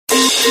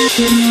Hello,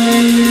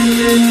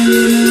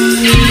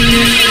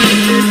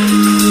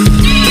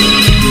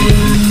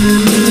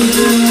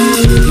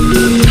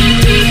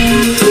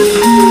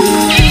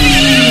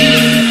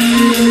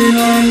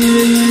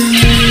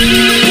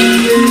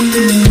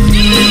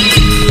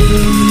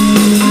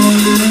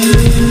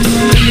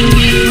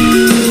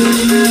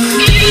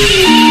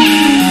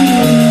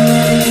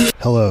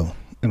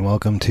 and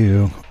welcome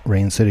to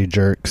Rain City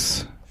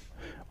Jerks.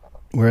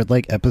 We're at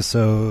like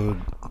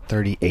episode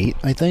 38,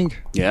 I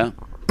think. Yeah.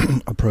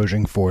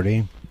 Approaching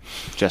 40.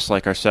 Just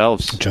like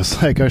ourselves.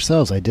 Just like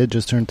ourselves. I did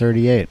just turn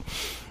 38.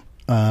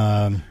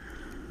 So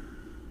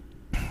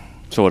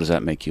what does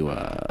that make you?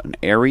 An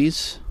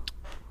Aries?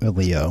 A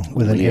Leo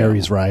with an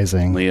Aries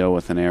rising. Leo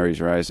with an Aries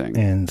rising.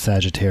 And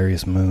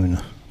Sagittarius moon.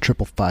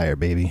 Triple fire,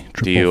 baby.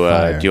 Triple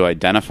fire. Do you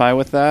identify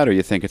with that, or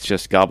you think it's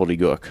just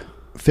gobbledygook?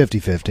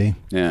 50-50.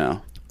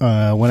 Yeah.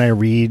 When I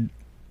read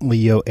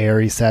Leo,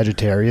 Aries,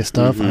 Sagittarius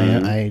stuff,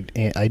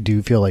 I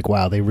do feel like,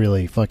 wow, they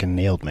really fucking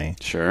nailed me.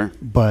 Sure.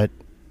 But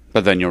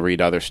then you'll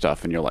read other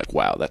stuff and you're like,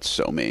 wow, that's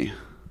so me.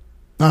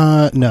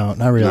 No,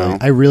 not really. No?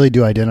 I really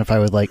do identify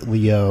with like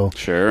Leo.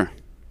 Sure.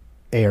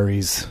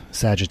 Aries,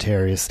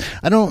 Sagittarius.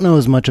 I don't know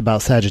as much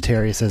about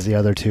Sagittarius as the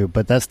other two,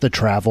 but that's the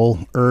travel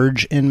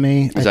urge in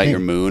me. Is that your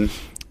moon?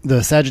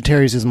 The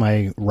Sagittarius is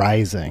my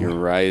rising. Your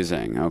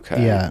rising,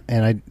 okay. Yeah,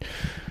 and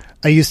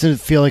I used to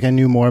feel like I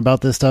knew more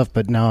about this stuff,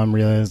 but now I'm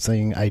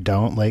realizing I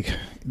don't. Like,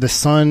 the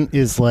sun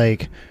is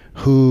like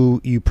who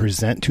you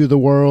present to the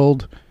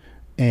world,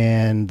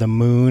 and the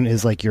moon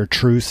is like your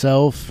true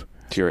self.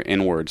 To your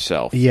inward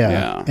self.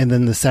 Yeah. And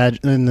then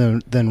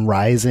then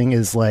rising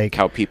is like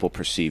how people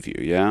perceive you,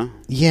 yeah?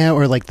 Yeah,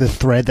 or like the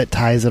thread that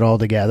ties it all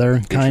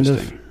together, kind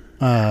of.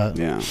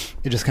 Yeah.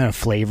 It just kind of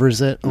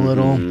flavors it a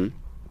little. And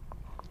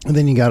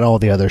then you got all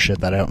the other shit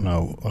that I don't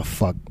know a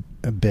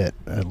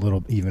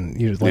little even,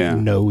 like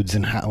nodes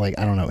and how, like,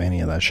 I don't know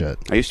any of that shit.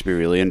 I used to be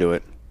really into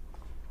it.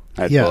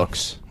 I had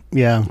books.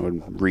 Yeah. I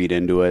would read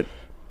into it.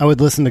 I would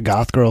listen to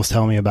goth girls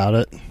tell me about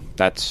it.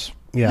 That's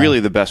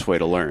really the best way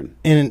to learn.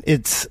 And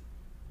it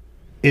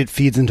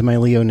feeds into my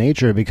Leo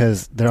nature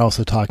because they're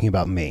also talking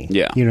about me.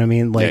 Yeah. You know what I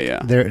mean? Like,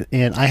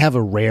 and I have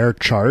a rare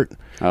chart.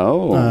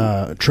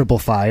 Oh. Triple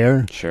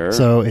fire. Sure.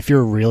 So if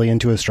you're really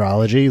into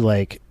astrology,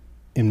 like,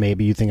 and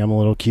maybe you think I'm a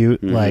little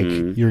cute, like,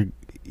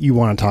 you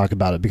want to talk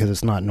about it because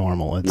it's not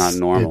normal. It's not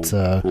normal.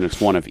 And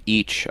it's one of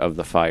each of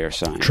the fire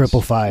signs.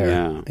 Triple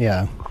fire.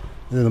 Yeah. And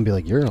then they'll be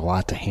like, you're a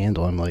lot to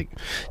handle. I'm like,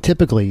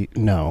 typically,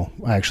 no.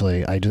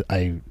 Actually,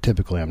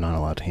 typically I'm not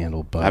allowed to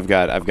handle. But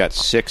I've got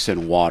 6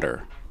 in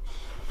water.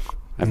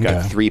 I've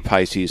got 3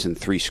 Pisces and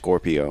 3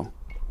 Scorpio.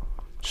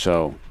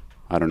 So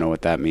I don't know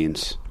what that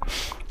means.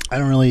 I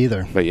don't really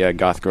either. But yeah,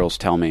 goth girls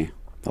tell me,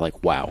 they're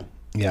like, wow,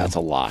 that's a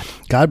lot.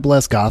 God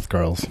bless goth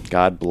girls.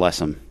 God bless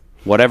them.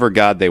 Whatever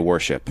God they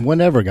worship.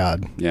 Whatever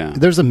God. Yeah.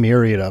 There's a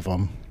myriad of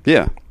them.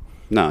 Yeah.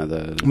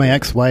 No, my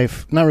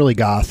ex-wife, not really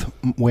goth,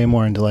 way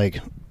more into like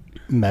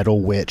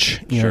metal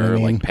witch. You know what I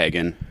mean? Like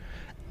pagan.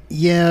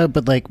 Yeah,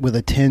 but like with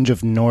a tinge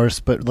of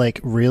Norse, but like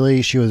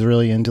really, she was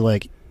really into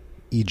like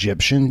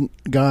Egyptian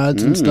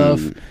gods and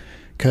stuff.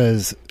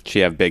 Because she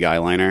have big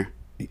eyeliner?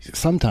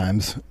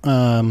 Sometimes.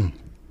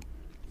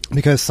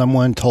 Because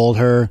someone told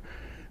her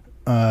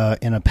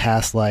in a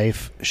past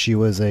life she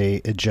was a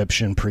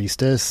Egyptian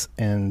priestess,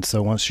 and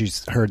so once she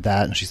heard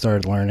that and she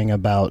started learning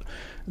about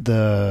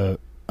the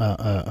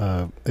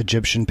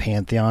Egyptian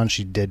pantheon,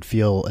 she did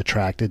feel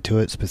attracted to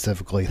it,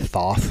 specifically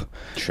Thoth.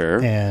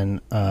 Sure.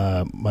 And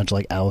much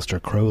like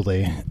Aleister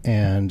Crowley,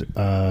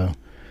 and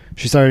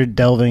she started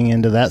delving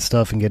into that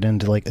stuff and get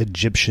into like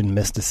Egyptian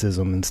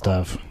mysticism and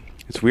stuff.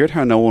 It's weird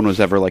how no one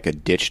was ever like a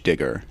ditch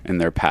digger in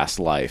their past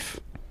life.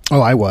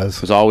 Oh, I was.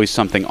 It was always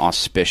something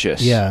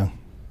auspicious. Yeah.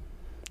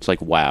 It's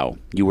like, wow,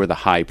 you were the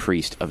high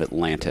priest of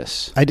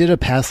Atlantis. I did a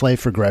past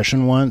life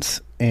regression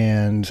once,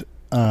 and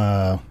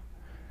I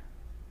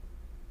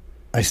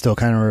still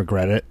kind of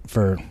regret it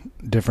for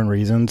different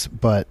reasons,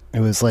 but it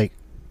was like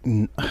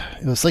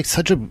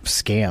such a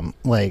scam.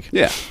 Like,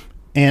 yeah.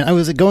 And I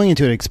was going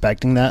into it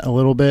expecting that a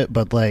little bit,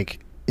 but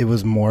like it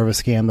was more of a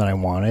scam than I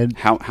wanted.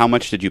 How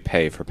much did you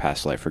pay for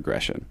past life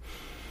regression?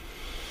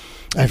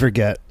 I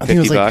forget. I think it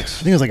was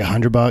like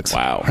 $100.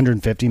 Wow.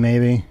 150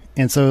 maybe.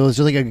 And so it was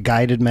just like a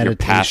guided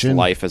meditation. Your past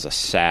life as a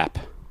sap.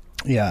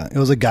 Yeah, it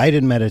was a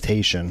guided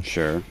meditation.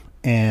 Sure.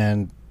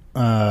 And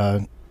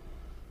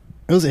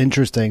it was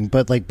interesting,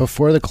 but like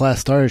before the class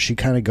started, she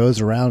kind of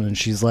goes around and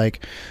she's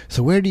like,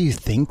 so where do you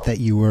think that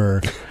you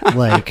were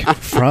like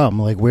from?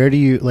 Like, where do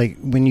you, like,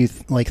 when you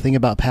like think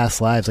about past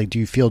lives, like, do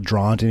you feel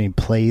drawn to any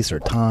place or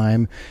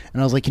time?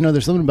 And I was like,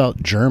 there's something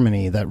about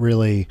Germany that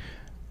really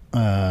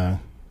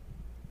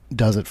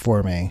does it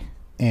for me.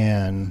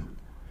 And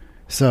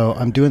so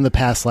I'm doing the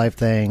past life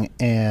thing,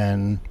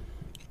 and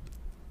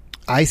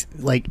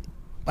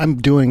I'm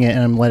doing it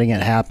and I'm letting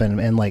it happen,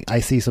 and like I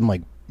see some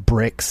like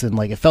bricks, and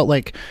like it felt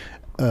like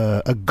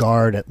a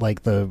guard at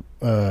like the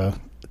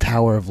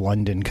Tower of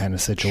London kind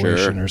of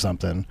situation. Sure. Or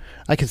something.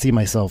 I could see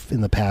myself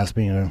in the past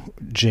being a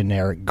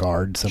generic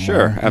guard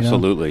somewhere. Sure,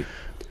 absolutely.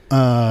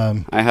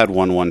 I had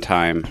one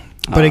time.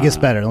 But it gets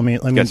better. Let me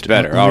gets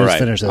better. Let me All just right.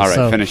 finish this. All right,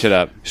 So finish it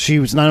up. she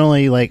was not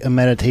only like a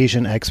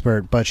meditation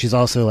expert, but she's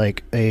also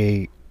like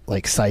a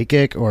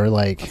psychic, or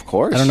like, of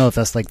course, I don't know if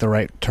that's like the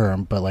right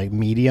term, but like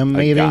medium,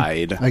 maybe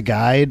a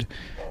guide.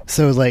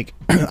 So like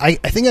I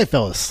think I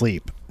fell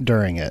asleep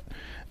during it,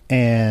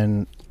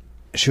 and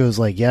she was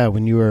like, yeah,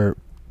 when you were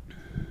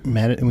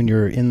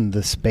in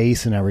the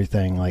space and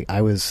everything, like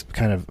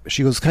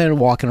she was kind of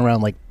walking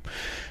around like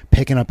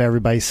picking up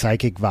everybody's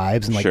psychic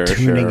vibes and like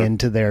tuning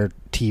into their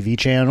TV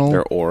channel,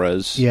 their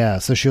auras. Yeah,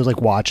 so she was like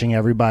watching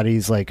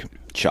everybody's like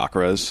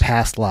chakras,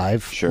 past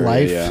life.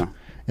 Yeah.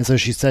 And so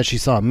she said she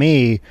saw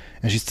me,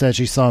 and she said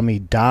she saw me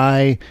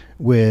die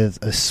with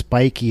a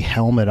spiky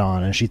helmet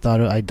on, and she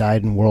thought I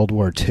died in World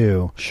War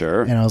II.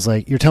 Sure. And I was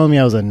like, you're telling me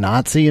I was a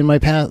Nazi in my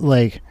past?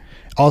 Like,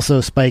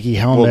 also spiky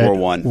helmet.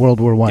 World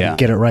War One. Yeah.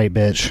 Get it right,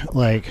 bitch.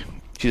 Like,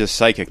 she's a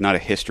psychic, not a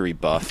history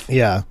buff.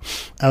 Yeah.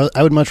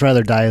 I would much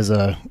rather die as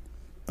a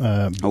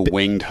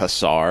winged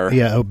hussar.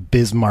 Yeah, a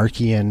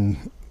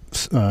Bismarckian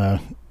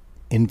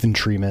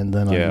infantryman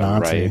than a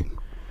Nazi. Right.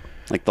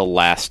 Like the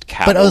last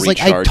cavalry. But I was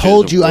like, I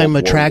told you I'm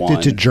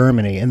attracted to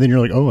Germany, and then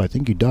you're like, oh, I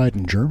think you died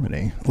in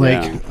Germany.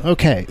 Like,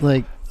 okay,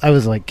 like I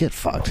was like, get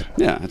fucked.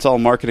 Yeah, it's all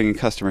marketing and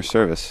customer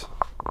service,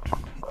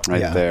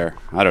 right there.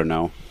 I don't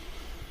know.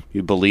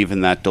 You believe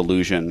in that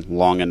delusion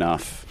long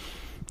enough.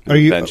 Where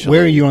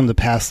are you on the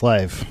past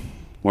life?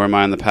 Where am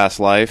I on the past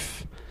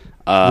life?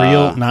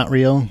 Real, not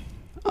real.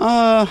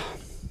 I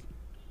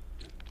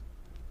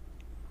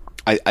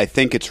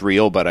think it's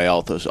real, but I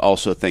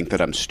also think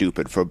that I'm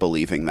stupid for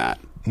believing that.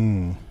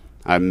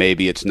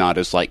 Maybe it's not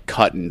as like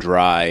cut and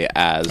dry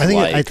as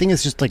I think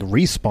it's just like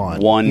respawn,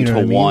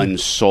 one-to-one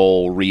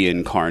soul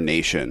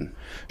reincarnation.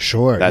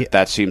 Sure,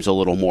 that seems a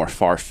little more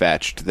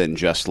far-fetched than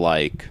just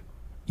like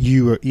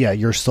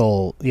your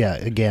soul,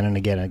 again and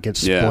again it gets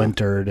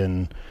splintered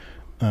and.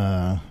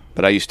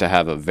 But I used to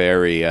have a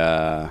very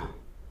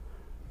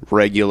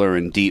regular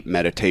and deep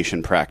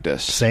meditation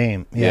practice.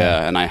 Same,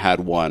 and I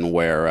had one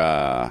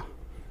where.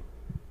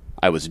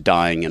 I was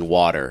dying in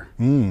water,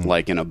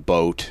 like in a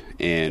boat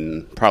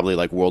in probably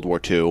like World War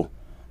II,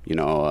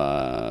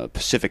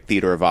 Pacific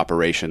Theater of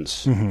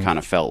Operations, kind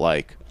of felt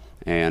like.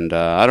 And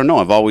I don't know,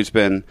 I've always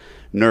been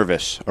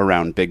nervous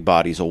around big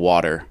bodies of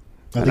water.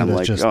 I think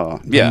that's just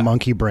the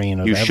monkey brain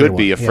of everyone. Should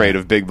be afraid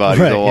of big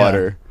bodies of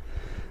water. Yeah.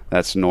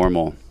 That's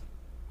normal.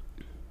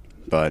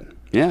 But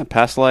yeah,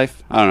 past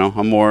life, I don't know.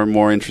 I'm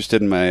more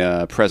interested in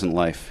my present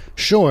life.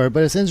 Sure,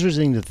 but it's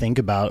interesting to think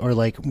about, or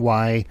like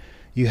why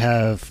you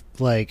have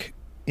like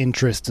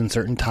interest in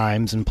certain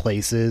times and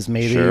places,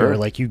 maybe, or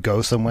like you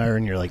go somewhere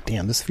and you're like,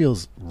 damn, this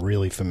feels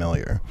really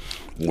familiar.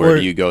 Where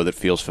do you go that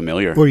feels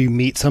familiar? Or you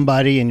meet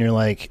somebody and you're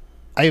like,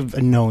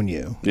 I've known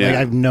you. Yeah. Like,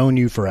 I've known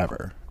you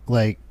forever.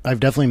 Like, I've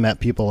definitely met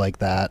people like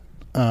that.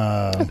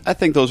 I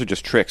think those are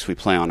just tricks we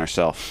play on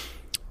ourselves.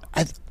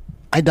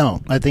 I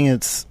don't. I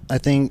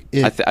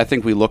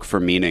think we look for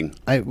meaning.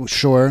 I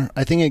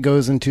think it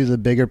goes into the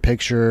bigger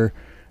picture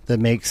that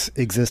makes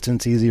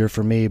existence easier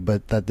for me,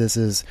 but that this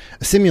is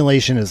a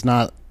simulation is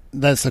not.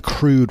 That's a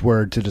crude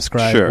word to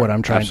describe what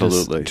I'm trying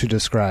to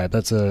describe.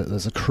 That's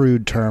a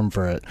crude term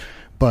for it,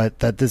 but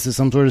that this is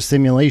some sort of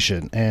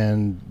simulation,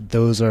 and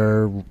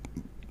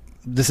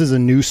this is a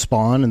new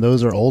spawn, and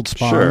those are old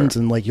spawns,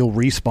 and like you'll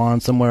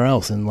respawn somewhere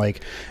else, and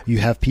like you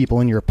have people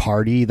in your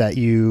party that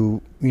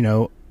you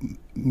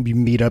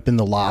meet up in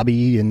the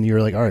lobby, and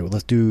you're like, all right, well,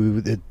 let's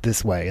do it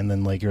this way, and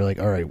then like you're like,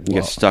 all right, well, you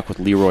get stuck with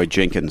Leroy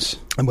Jenkins.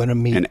 I'm going to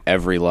meet in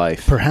every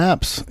life,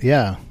 perhaps.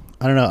 Yeah,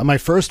 I don't know. My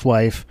first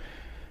wife,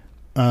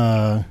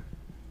 I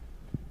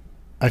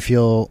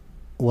feel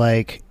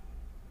like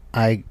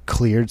I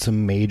cleared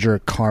some major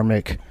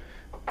karmic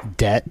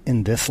debt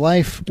in this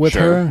life with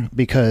her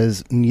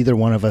because neither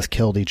one of us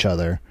killed each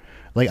other.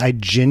 Like, I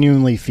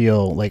genuinely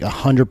feel like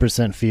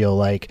 100% feel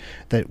like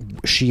that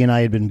she and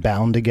I had been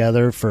bound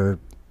together for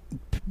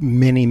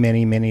many,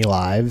 many, many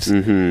lives,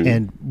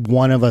 and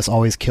one of us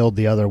always killed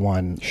the other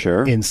one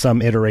in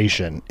some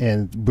iteration,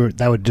 and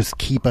that would just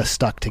keep us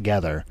stuck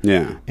together.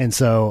 Yeah. And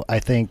so I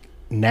think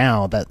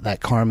now that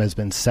karma has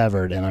been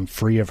severed and I'm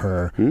free of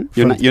her.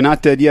 You're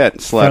not dead yet,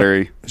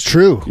 Slattery. It's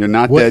true. You're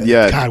not dead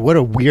yet. God, what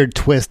a weird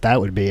twist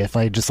that would be if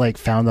I just like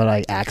found that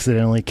I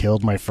accidentally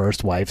killed my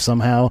first wife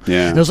somehow.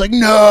 Yeah. And I was like,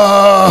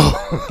 no,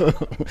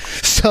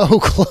 so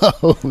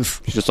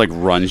close. She just like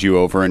runs you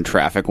over in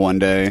traffic one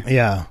day.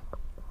 Yeah.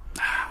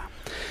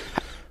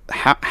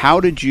 How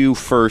did you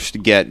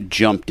first get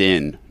jumped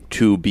in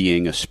to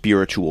being a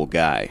spiritual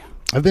guy?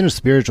 I've been a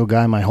spiritual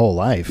guy my whole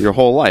life. Your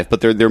whole life,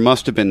 but there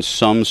must have been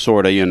some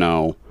sort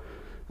of,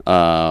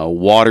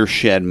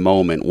 watershed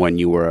moment when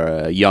you were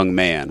a young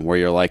man where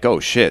you're like, oh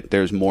shit,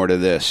 there's more to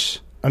this.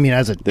 I mean,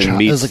 as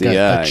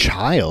a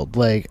child,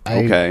 like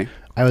I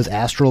was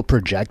astral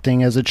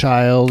projecting as a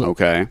child.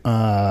 Okay.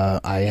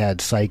 I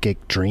had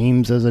psychic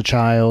dreams as a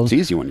child. It's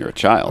easy when you're a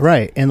child,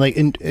 right? And like,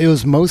 it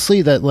was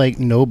mostly that like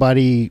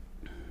nobody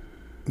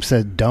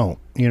said don't.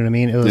 You know what I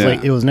mean? It was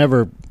like it was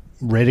never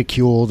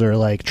ridiculed or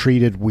like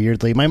treated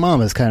weirdly. My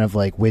mom is kind of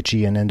like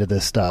witchy and into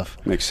this stuff.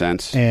 Makes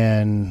sense.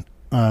 And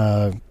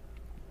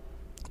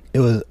it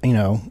was,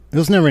 it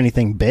was never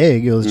anything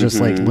big. It was just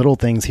like little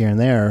things here and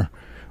there.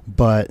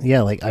 But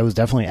yeah, like I was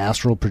definitely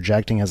astral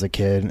projecting as a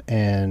kid,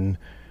 and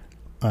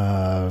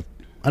I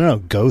don't know,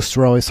 ghosts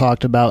were always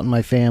talked about in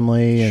my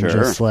family, and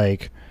just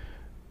like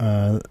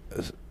I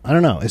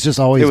don't know, it's just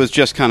always, it was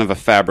just kind of a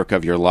fabric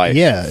of your life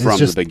from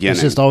the beginning.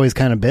 It's just always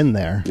kind of been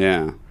there.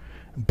 Yeah.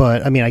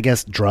 But I mean, I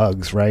guess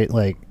drugs, right?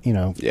 Like,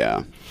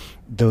 yeah,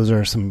 those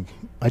are some.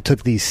 I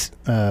took these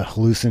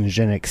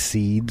hallucinogenic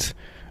seeds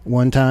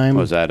one time.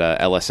 Was that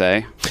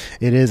LSA?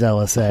 It is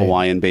LSA.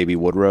 Hawaiian baby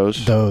wood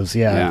rose. Those,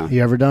 yeah.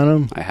 You ever done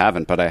them? I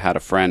haven't, but I had a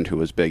friend who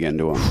was big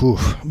into them. Whew,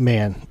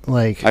 man,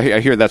 like I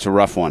hear that's a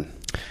rough one.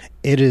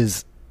 It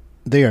is.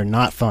 They are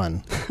not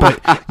fun,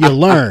 but you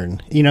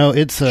learn.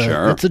 It's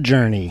a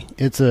journey.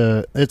 It's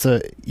a.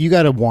 You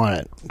got to want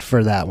it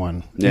for that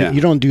one. Yeah.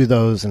 You don't do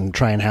those and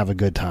try and have a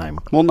good time.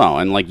 Well, no,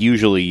 and like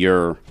usually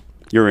you're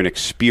an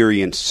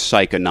experienced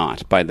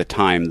psychonaut by the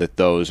time that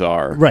those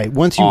are right.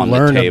 Once you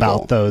learn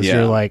about those,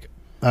 you're like,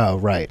 oh,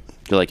 right.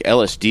 You're like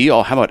LSD.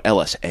 Oh, how about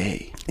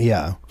LSA?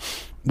 Yeah,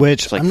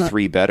 which it's like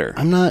 3 better.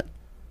 I'm not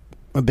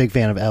a big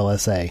fan of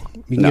LSA.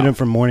 You can get them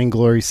from Morning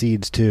Glory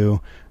seeds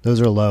too. Those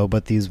are low,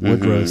 but these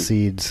woodrose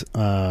seeds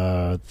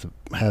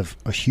have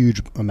a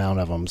huge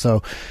amount of them.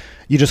 So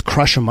you just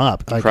crush them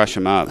up.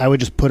 I would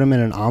just put them in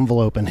an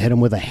envelope and hit them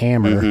with a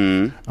hammer.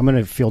 I'm going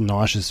to feel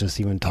nauseous just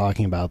even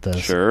talking about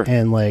this. Sure.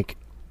 And like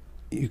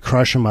you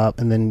crush them up,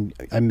 and then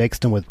I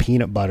mixed them with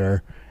peanut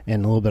butter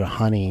and a little bit of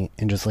honey,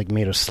 and just like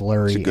made a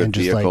slurry and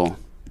just like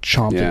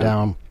chomped it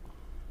down.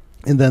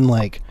 And then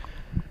like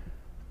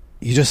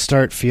you just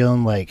start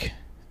feeling like,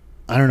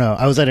 I don't know.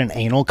 I was at an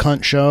anal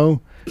cunt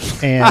show,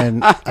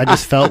 and I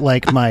just felt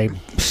like my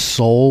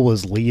soul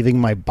was leaving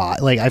my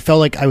body. Like I felt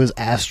like I was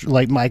I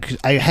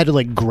had to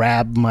like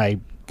grab my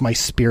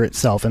spirit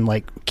self and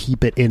like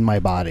keep it in my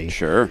body.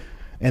 Sure.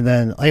 And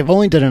then I've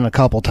only done it a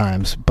couple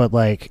times, but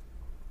like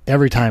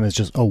every time is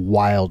just a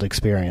wild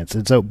experience.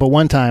 And so, but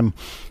one time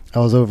I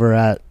was over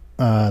at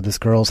this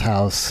girl's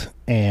house,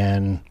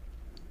 and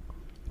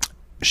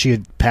she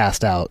had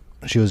passed out.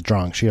 She was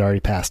drunk. She had already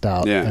passed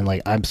out. Yeah. And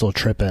like I'm still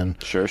tripping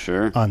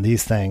sure on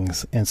these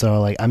things. And so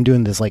like I'm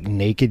doing this like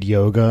naked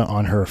yoga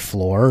on her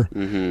floor,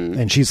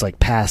 and she's like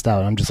passed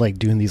out. I'm just like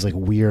doing these like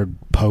weird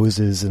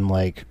poses and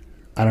like,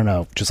 I don't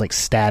know, just like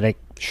static.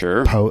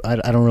 Sure.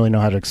 I don't really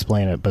know how to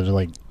explain it, but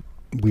like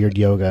weird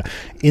yoga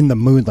in the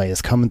moonlight.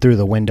 It's coming through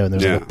the window, and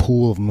there's like a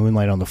pool of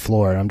moonlight on the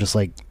floor, and I'm just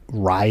like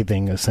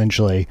writhing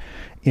essentially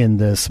in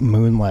this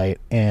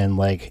moonlight. And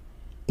like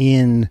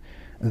in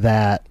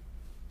that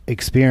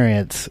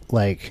experience,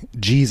 like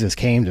Jesus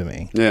came to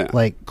me.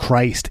 Like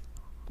Christ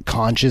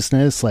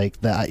consciousness, like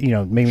that,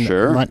 maybe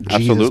not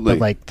Jesus, absolutely. but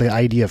like the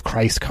idea of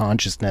Christ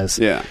consciousness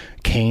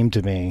came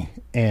to me,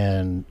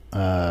 and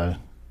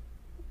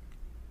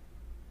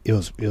it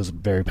was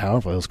very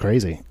powerful. It was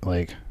crazy.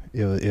 Like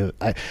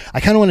I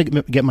kind of want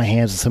to get my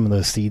hands on some of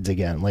those seeds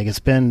again. Like it's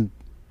been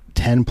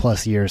 10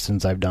 plus years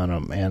since I've done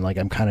them, and like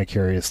I'm kind of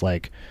curious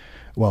like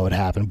what would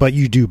happen. But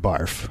you do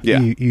barf.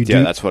 You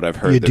do, that's what I've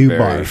heard. You do very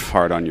barf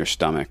hard on your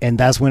stomach, and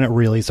that's when it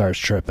really starts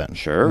tripping.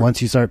 Sure.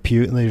 Once you start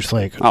puking, they're just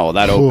like, oh,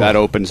 that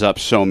opens up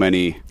so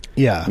many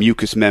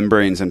mucous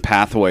membranes and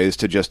pathways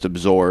to just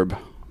absorb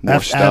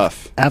more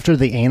stuff. After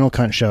the anal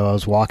cunt show, I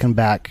was walking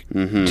back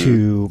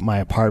to my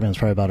apartment. It's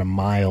probably about a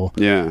mile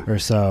or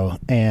so,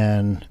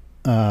 and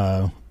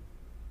I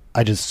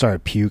just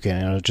started puking,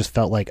 and it just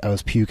felt like I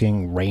was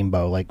puking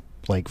rainbow,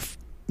 like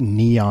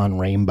neon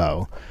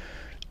rainbow.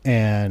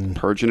 And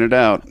purging it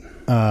out.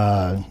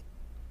 I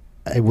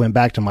went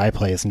back to my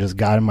place and just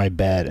got in my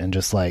bed and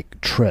just like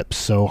tripped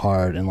so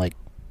hard and like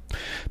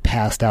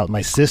passed out.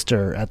 My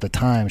sister at the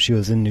time, she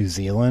was in New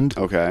Zealand.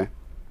 Okay.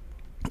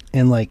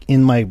 And like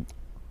in my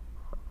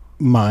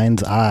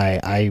mind's eye,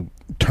 I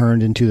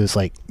turned into this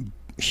like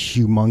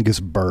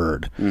humongous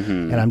bird,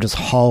 and I'm just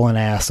hauling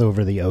ass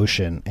over the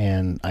ocean,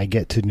 and I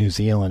get to New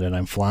Zealand, and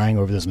I'm flying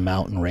over this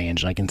mountain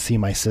range, and I can see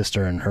my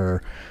sister and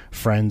her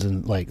friends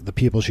and like the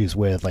people she's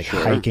with like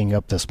hiking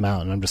up this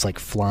mountain. I'm just like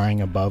flying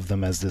above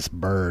them as this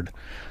bird.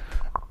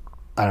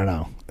 I don't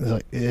know,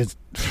 it's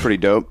pretty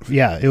dope.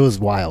 Yeah, it was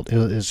wild.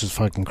 It's just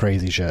fucking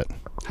crazy shit.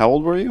 How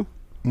old were you?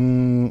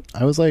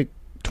 I was like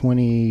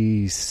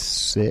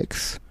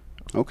 26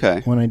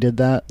 when I did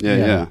that.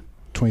 Yeah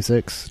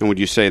 26. And would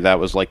you say that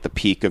was like the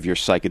peak of your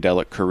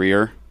psychedelic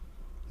career?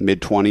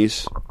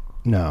 Mid-20s?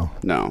 No.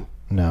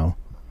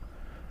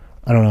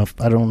 I don't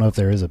know if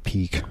there is a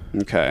peak.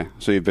 Okay.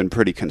 So you've been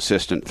pretty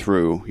consistent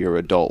through your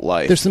adult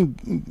life. There's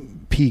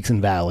some peaks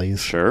and valleys.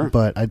 Sure.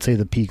 But I'd say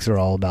the peaks are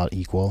all about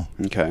equal.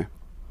 Okay.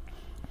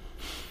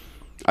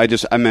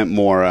 I meant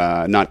more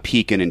not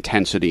peak in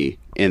intensity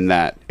in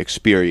that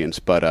experience,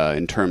 but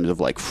in terms of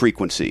like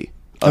frequency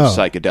of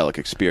psychedelic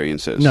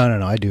experiences. No.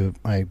 I do.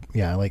 I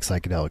like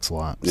psychedelics a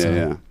lot.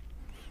 Yeah.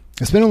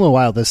 It's been a little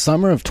while. The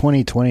summer of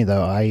 2020,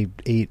 though, I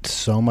ate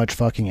so much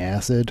fucking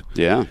acid.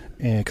 Yeah.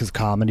 Because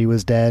comedy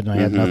was dead, and I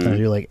had nothing to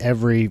do. Like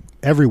every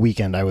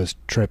weekend, I was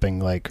tripping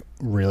like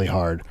really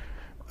hard.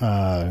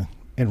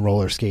 in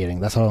roller skating.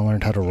 That's how I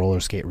learned how to roller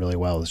skate really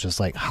well. It's just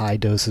like high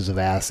doses of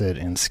acid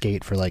and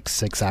skate for like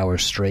 6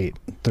 hours straight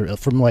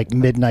from like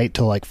midnight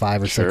till like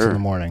 5 or 6 in the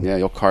morning. Yeah,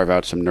 you'll carve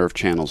out some nerve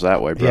channels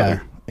that way,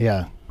 brother.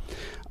 Yeah.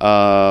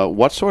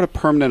 What sort of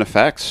permanent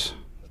effects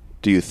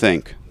do you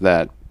think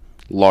that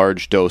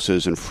large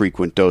doses and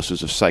frequent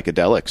doses of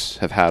psychedelics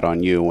have had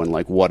on you, and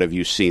like what have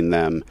you seen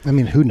them, I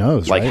mean, who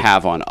knows, like, right?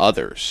 have on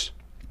others?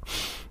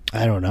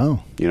 I don't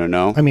know. You don't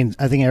know? I mean,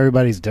 I think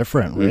everybody's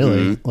different,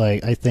 really.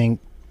 Like, I think...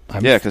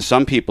 because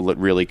some people it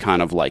really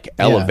kind of like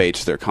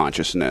elevates their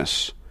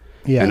consciousness.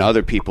 Yeah. And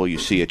other people you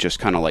see it just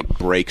kind of like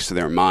breaks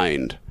their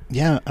mind.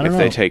 Yeah, I don't know.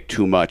 If they take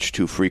too much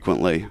too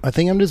frequently. I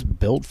think I'm just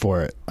built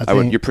for it.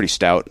 You're pretty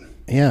stout.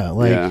 Yeah,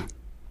 like...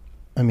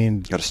 I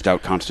mean, got a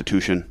stout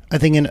constitution. I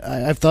think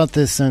I've thought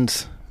this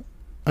since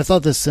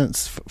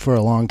for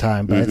a long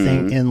time, but I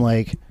think in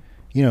like,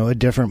 you know, a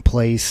different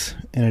place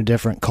in a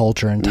different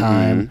culture and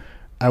time,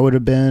 I would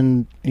have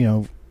been, you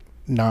know,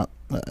 not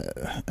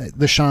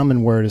the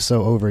shaman word is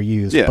so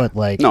overused, but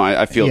like, no,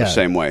 I feel the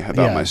same way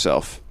about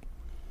myself.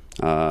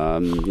 You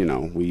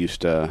know, we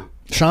used to.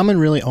 Shaman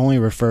really only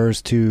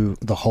refers to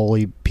the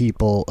holy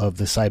people of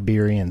the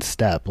Siberian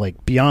steppe.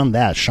 Like, beyond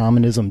that,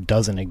 shamanism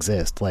doesn't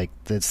exist. Like,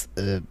 it's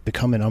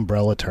become an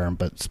umbrella term,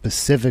 but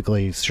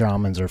specifically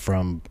shamans are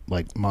from,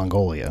 like,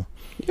 Mongolia.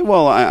 Yeah,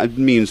 well, it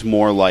means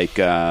more like...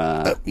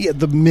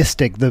 the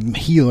mystic, the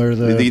healer,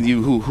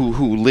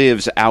 who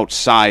lives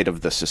outside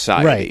of the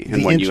society. Right.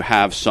 And when you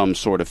have some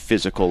sort of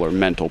physical or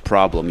mental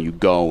problem, you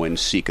go and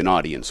seek an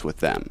audience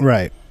with them.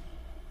 Right.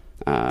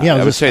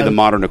 I would say the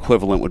modern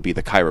equivalent would be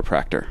the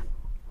chiropractor.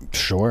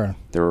 Sure.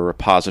 They're a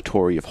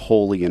repository of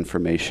holy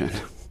information.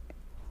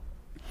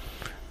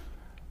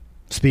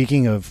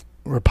 Speaking of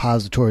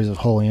repositories of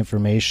holy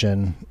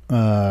information,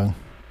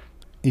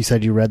 you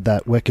said you read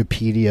that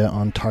Wikipedia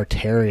on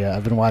Tartaria.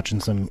 I've been watching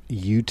some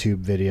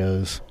YouTube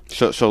videos.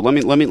 So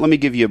let me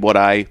give you what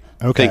I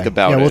think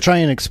about it. Yeah, we'll try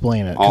and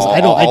explain it, because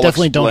I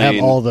definitely don't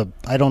have all the...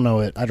 I don't know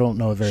it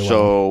very well.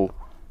 So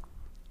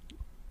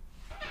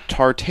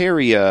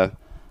Tartaria,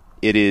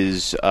 it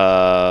is...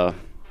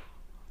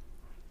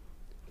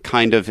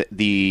 kind of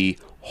the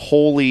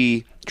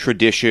holy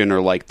tradition,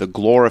 or like the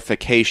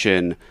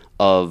glorification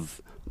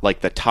of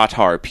like the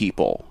Tatar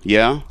people,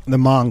 the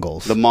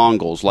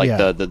Mongols, like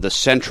the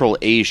Central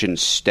Asian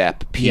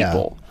steppe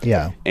people,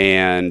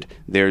 and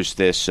there's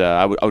this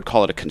I would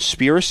call it a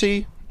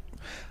conspiracy,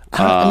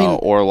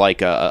 or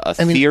like a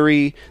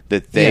theory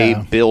that they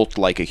built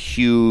like a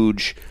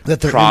huge,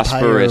 that their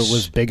prosperous empire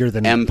was bigger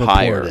than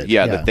empire, reported.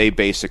 that they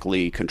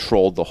basically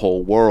controlled the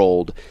whole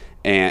world.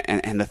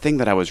 And the thing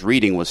that I was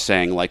reading was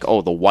saying, like,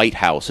 oh, the White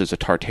House is a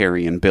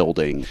Tartarian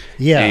building.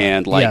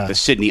 And, like, the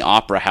Sydney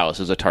Opera House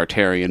is a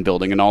Tartarian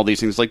building, and all these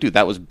things. Like, dude,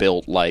 that was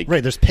built, like...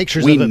 Right, there's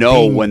pictures we of it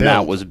know being when built.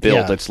 that was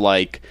built. It's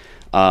like...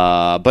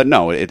 but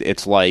no,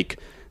 it's like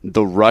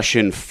the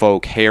Russian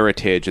folk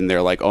heritage, and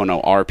they're like, oh,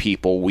 no, our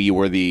people, we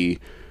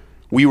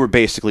were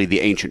basically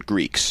the ancient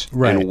Greeks.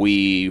 Right. And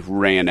we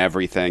ran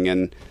everything.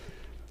 And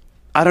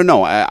I don't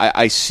know.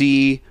 I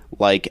see,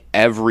 like,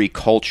 every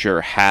culture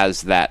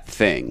has that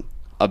thing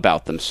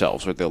about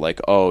themselves, where they're like,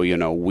 oh, you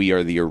know, we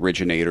are the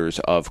originators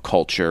of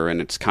culture,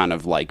 and it's kind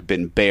of like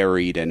been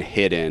buried and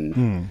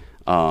hidden,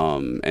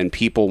 and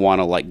people want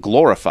to like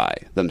glorify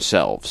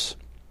themselves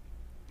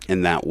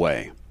in that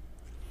way.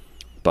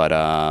 But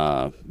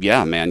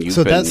man,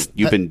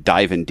 you've been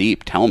diving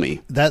deep. Tell me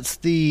about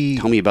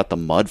the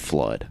mud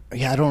flood.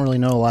 Yeah, I don't really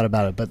know a lot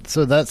about it, but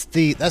so that's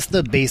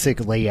the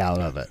basic layout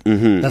of it.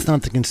 That's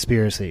not the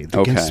conspiracy.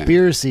 The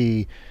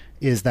conspiracy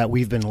is that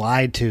we've been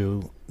lied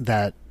to,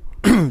 that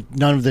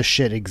none of this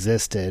shit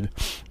existed,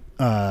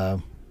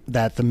 that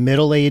the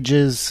Middle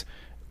Ages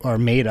are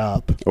made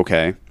up.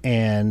 Okay.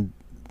 And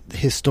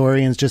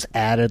historians just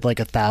added like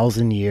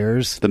 1,000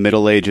 years. The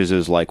Middle Ages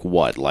is like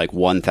what? Like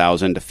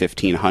 1,000 to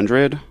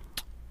 1,500?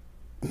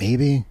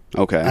 Maybe.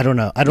 Okay. I don't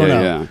know.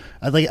 Yeah.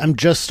 I'm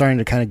just starting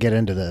to kind of get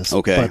into this.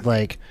 Okay. But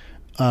like,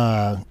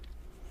 that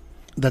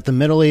the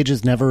Middle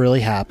Ages never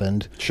really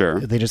happened. Sure.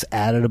 They just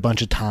added a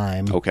bunch of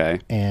time. Okay.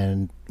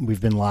 And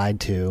we've been lied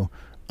to.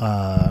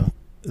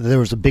 There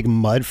was a big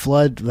mud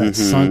flood that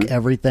sunk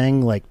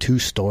everything like 2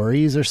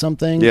 stories or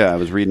something. Yeah, I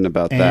was reading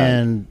about that.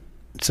 And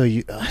so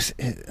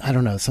I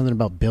don't know, something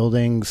about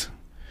buildings.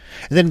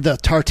 And then the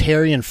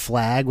Tartarian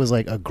flag was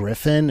like a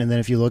griffin, and then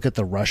if you look at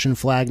the Russian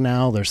flag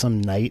now, there's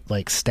some knight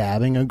like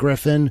stabbing a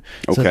griffin.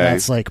 Okay. So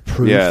that's like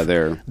proof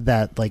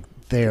that like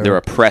they're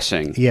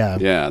oppressing. Yeah.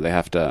 Yeah, they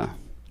have to.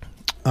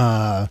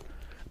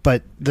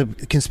 But the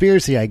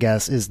conspiracy, I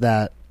guess, is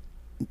that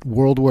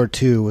World War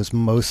II was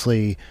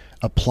mostly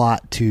a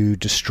plot to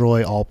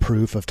destroy all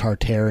proof of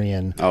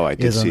Tartarian. Oh, I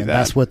did see that.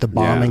 That's what the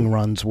bombing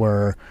runs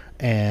were,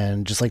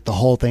 and just like the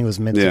whole thing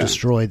was meant to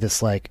destroy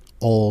this like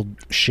old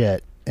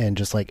shit and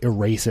just like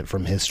erase it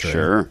from history.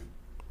 Sure.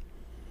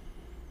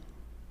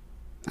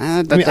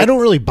 I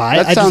don't really buy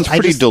it. That sounds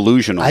pretty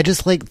delusional.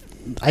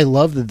 I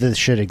love that this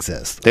shit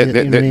exists.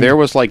 There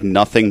was like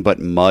nothing but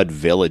mud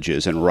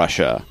villages in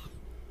Russia,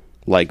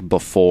 like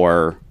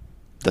before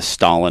the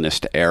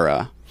Stalinist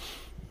era.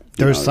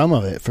 There's some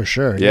of it for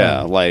sure.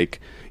 Yeah, like,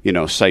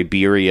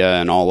 Siberia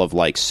and all of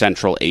like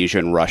Central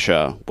Asian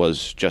Russia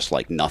was just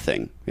like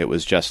nothing. It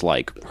was just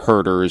like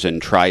herders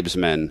and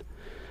tribesmen.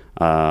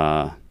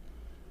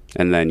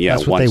 And then,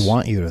 that's what they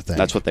want you to think.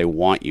 That's what they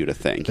want you to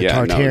think. The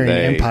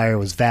Tartarian Empire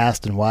was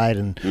vast and wide,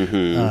 and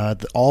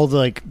all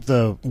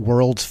the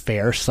World's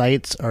Fair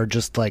sites are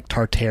just like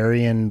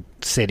Tartarian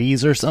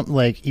cities or something.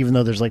 Like, even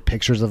though there's like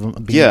pictures of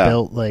them being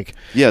built, like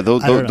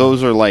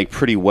those are like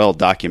pretty well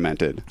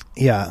documented.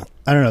 Yeah,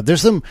 I don't know.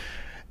 There's some.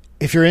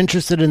 If you're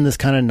interested in this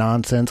kind of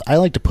nonsense, I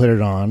like to put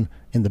it on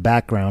in the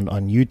background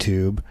on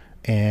YouTube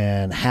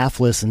and half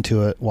listen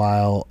to it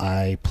while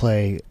I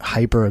play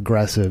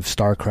hyper-aggressive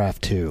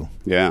StarCraft 2.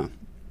 Yeah.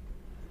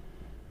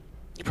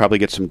 You probably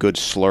get some good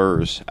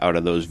slurs out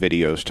of those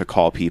videos to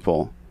call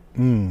people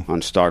on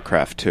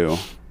StarCraft 2.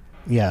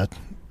 Yeah.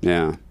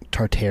 Yeah.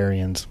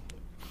 Tartarians.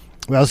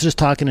 Well, I was just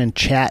talking in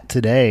chat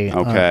today.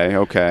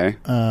 Okay.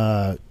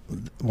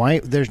 Why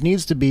there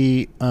needs to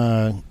be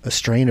a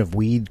strain of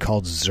weed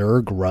called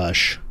Zerg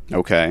Rush.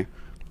 Okay.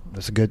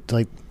 That's a good,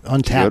 like,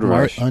 untapped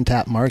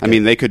market. I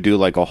mean, they could do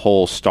like a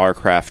whole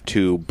StarCraft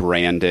 2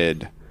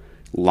 branded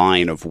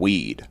line of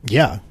weed.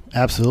 Yeah,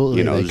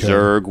 absolutely.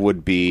 Zerg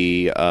would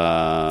be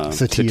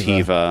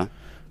sativa.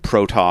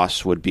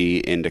 Protoss would be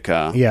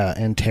indica. Yeah,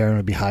 and Terran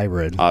would be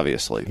hybrid.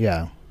 Obviously.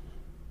 Yeah.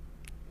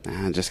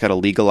 Just got to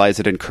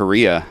legalize it in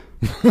Korea.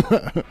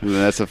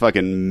 That's a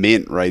fucking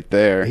mint right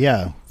there.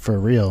 Yeah, for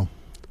real.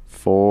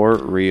 For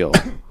real.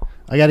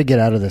 I got to get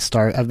out of this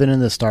I've been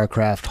in this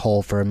StarCraft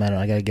hole for a minute.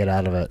 I got to get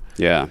out of it.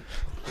 Yeah.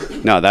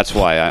 No, that's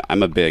why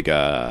I'm a big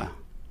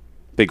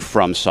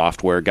From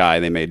Software guy.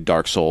 They made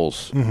Dark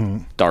Souls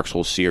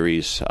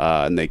series,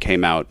 and they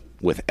came out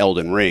with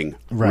Elden Ring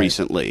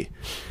recently.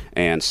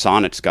 And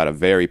Sonnet's got a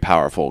very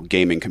powerful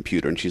gaming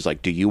computer, and she's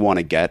like, "Do you want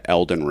to get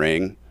Elden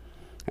Ring?"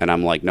 And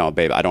I'm like, "No,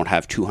 babe, I don't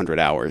have 200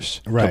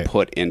 hours to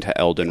put into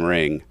Elden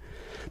Ring."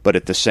 But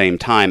at the same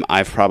time,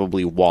 I've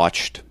probably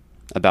watched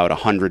about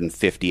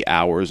 150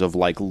 hours of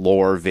like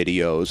lore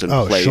videos and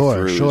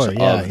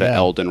playthroughs of the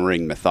Elden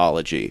Ring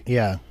mythology.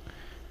 Yeah.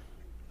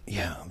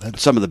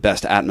 Some of the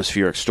best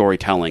atmospheric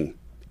storytelling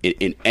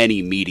in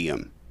any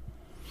medium.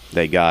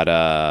 They got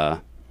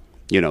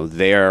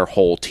their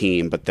whole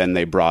team, but then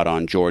they brought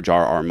on George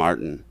R.R.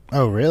 Martin.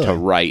 Oh, really? To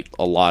write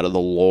a lot of the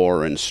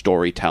lore and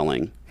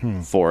storytelling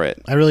for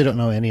it. I really don't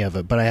know any of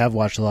it, but I have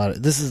watched a lot of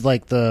it. This is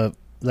like that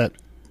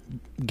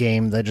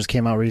game that just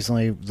came out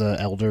recently, the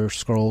Elder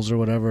Scrolls or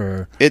whatever.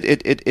 Or?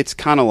 It's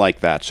kind of like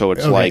that. So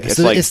it's like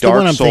it's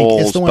Dark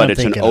Souls, but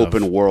it's an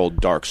open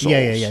world Dark Souls.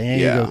 Yeah.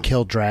 You go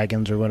kill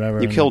dragons or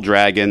whatever. You kill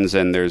dragons,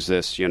 and there's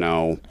this,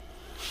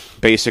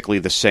 basically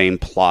the same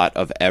plot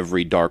of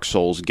every Dark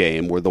Souls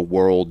game, where the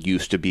world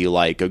used to be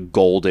like a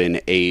golden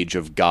age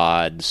of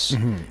gods,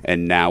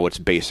 and now it's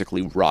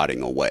basically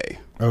rotting away.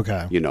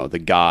 Okay. The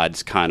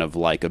gods kind of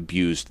like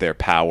abused their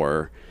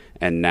power,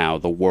 and now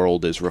the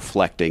world is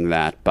reflecting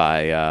that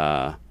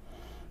by,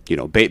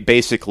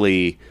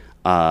 basically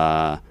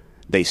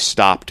they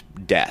stopped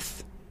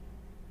death.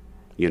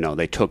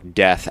 They took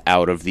death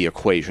out of the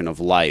equation of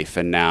life,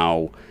 and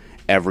now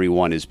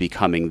everyone is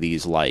becoming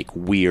these like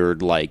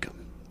weird, like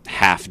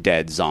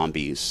half-dead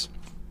zombies.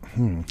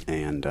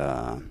 And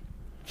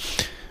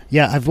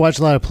yeah, I've watched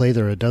a lot of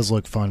playthrough. It does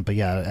look fun, but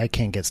yeah, I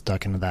can't get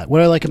stuck into that.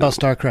 What I like about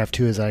StarCraft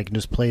 2 is that I can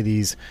just play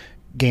these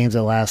games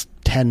that last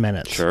 10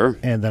 minutes. Sure.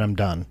 And then I'm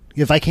done.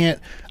 If I can't,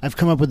 I've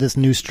come up with this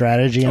new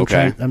strategy.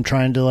 I'm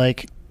trying to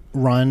like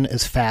run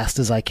as fast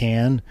as I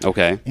can.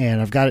 Okay.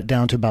 And I've got it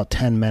down to about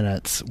 10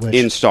 minutes. Which,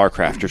 in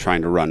StarCraft, you're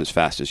trying to run as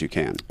fast as you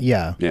can.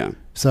 Yeah. Yeah.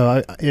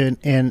 So,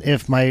 and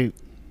if my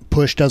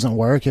push doesn't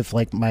work, if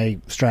like my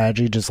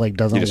strategy just like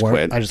doesn't work,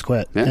 quit. I just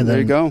quit. Yeah, and there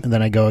you go. And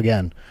then I go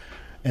again.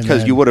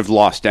 Because you would have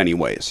lost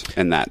anyways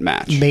in that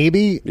match.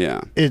 Maybe.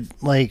 Yeah.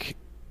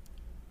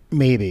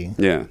 Maybe.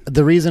 Yeah.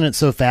 The reason it's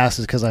so fast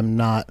is because I'm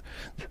not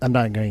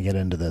going to get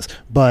into this,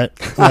 but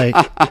like,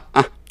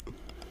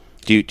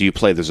 do you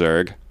play the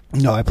Zerg?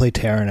 No, I play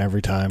Terran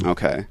every time.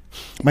 Okay.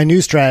 My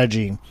new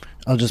strategy,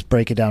 I'll just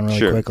break it down really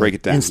quickly. Break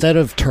it down. Instead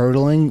of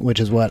turtling, which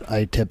is what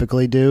I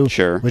typically do,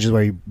 which is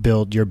where you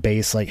build your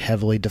base like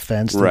heavily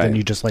defensed, and then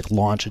you just like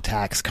launch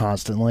attacks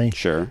constantly,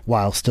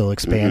 while still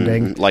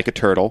expanding, like a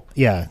turtle.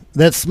 Yeah,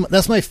 that's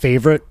my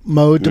favorite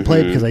mode to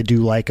play, because I do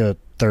like a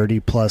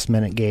 30-plus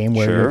minute game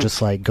where you're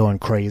just like going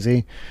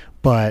crazy.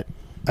 But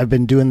I've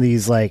been doing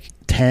these like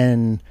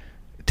 10,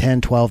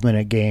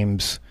 12-minute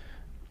games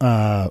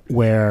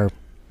where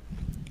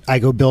I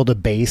go build a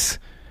base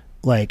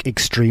like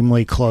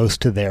extremely close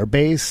to their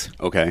base.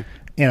 Okay.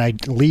 And I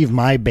leave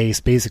my base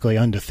basically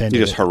undefended.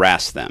 You just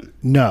harass them.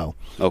 No.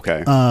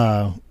 Okay.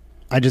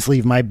 I just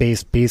leave my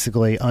base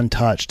basically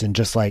untouched, and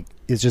just like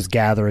it's just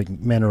gathering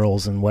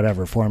minerals and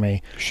whatever for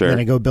me. Sure. And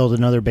then I go build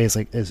another base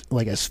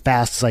as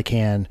fast as I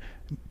can,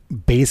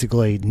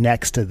 basically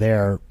next to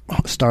their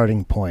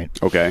starting point.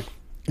 Okay.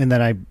 And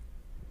then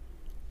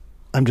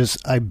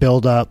I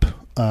build up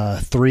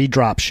 3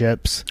 drop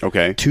ships,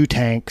 2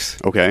 tanks,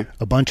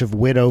 a bunch of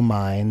widow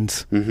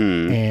mines,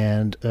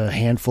 and a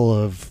handful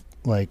of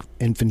like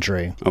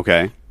infantry.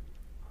 Okay.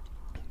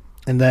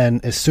 And then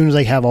as soon as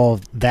I have all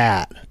of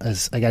that,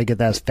 I got to get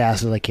that as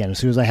fast as I can. As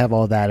soon as I have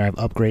all that, I've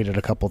upgraded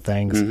a couple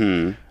things.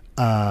 You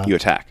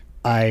attack.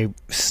 I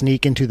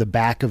sneak into the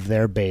back of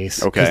their base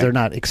because Okay. they're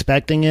not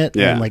expecting it.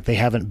 Yeah. And like they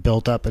haven't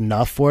built up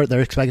enough for it.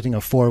 They're expecting a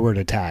forward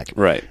attack.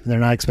 Right. And they're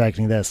not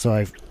expecting this. So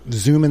I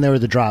zoom in there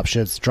with the drop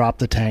shits, drop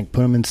the tank,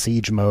 put them in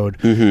siege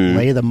mode,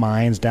 lay the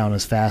mines down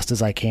as fast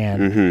as I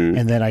can.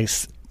 And then I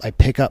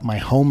pick up my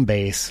home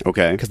base.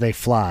 Okay. Because they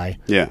fly.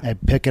 Yeah. I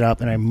pick it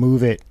up and I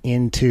move it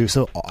into.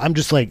 So I'm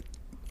just like,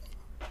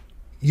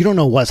 you don't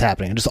know what's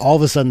happening. Just all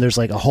of a sudden there's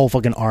like a whole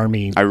fucking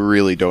army. I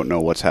really don't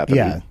know what's happening.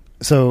 Yeah.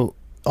 So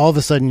all of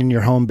a sudden in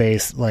your home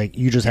base, like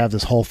you just have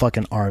this whole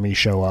fucking army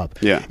show up.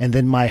 Yeah. And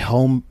then my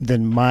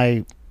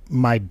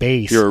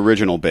base. Your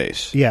original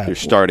base. Yeah. Your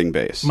starting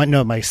base.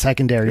 My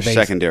secondary base.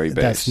 Secondary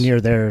base. That's near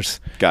theirs.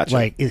 Gotcha.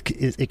 Like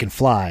it can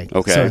fly.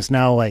 Okay. So it's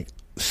now like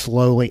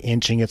slowly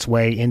inching its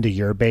way into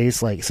your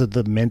base. Like, so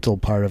the mental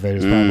part of it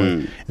is probably,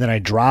 and then I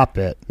drop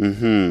it.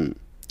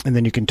 And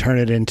then you can turn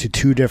it into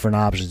two different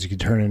options. You can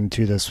turn it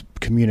into this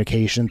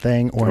communication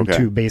thing, or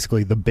into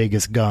basically the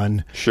biggest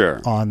gun.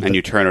 Sure. And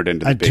you turn it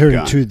into the big turn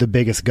gun. it to the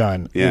biggest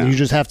gun. Yeah. And you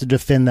just have to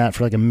defend that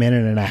for like a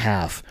minute and a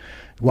half.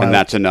 And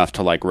that's enough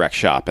to like wreck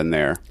shop in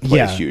their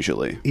place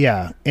usually.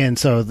 Yeah. And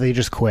so they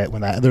just quit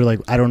when they're like,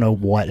 I don't know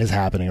what is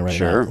happening right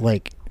now.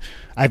 Like,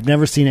 I've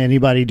never seen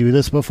anybody do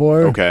this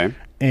before. Okay.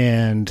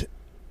 And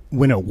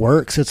when it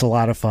works, it's a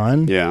lot of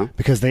fun. Yeah.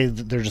 Because they're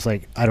just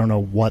like, I don't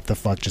know what the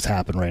fuck just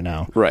happened right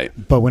now. Right.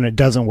 But when it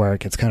doesn't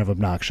work, it's kind of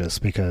obnoxious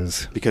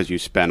because you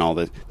spent all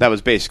the... That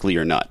was basically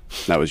your nut.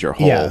 That was your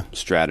whole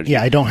strategy.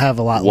 Yeah, I don't have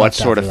a lot What left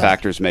sort of after that.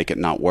 factors make it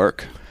not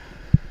work?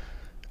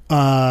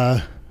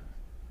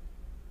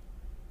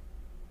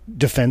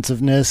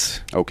 Defensiveness.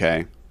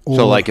 Okay.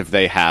 So like if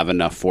they have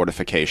enough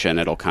fortification,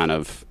 it'll kind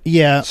of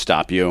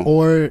stop you.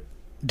 Or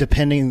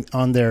depending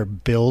on their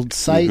build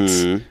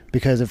sites,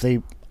 because if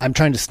I'm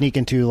trying to sneak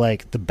into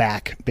like the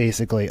back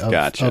basically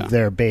of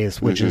their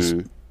base, which is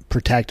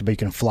protected, but you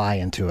can fly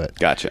into it.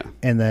 Gotcha.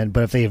 And then,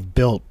 but if they've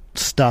built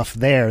stuff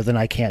there, then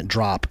I can't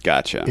drop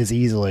as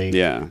easily.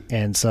 Yeah.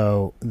 And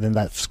so then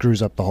that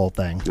screws up the whole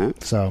thing. Yeah.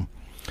 So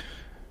but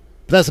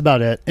that's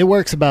about it. It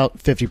works about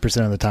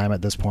 50% of the time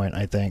at this point,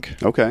 I think.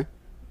 Okay.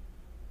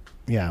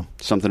 Yeah.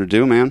 Something to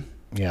do, man.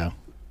 Yeah.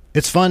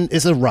 It's fun.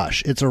 It's a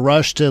rush. It's a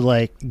rush to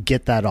like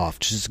get that off.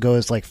 Just go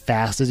as like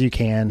fast as you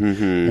can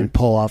and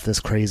pull off this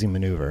crazy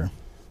maneuver.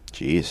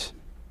 Jeez.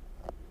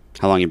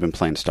 How long you been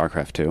playing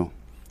StarCraft 2?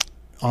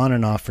 On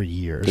and off for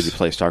years. Did you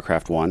play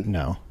StarCraft 1?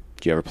 No.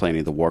 Did you ever play any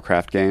of the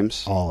Warcraft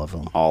games? All of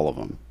them. All of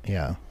them.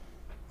 Yeah.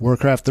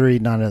 Warcraft 3,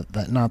 not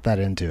that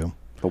into.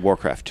 But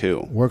Warcraft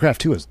 2.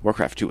 Warcraft 2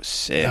 was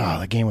sick. Oh,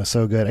 the game was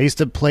so good. I used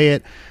to play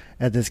it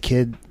at this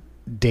kid,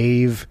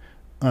 Dave.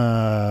 He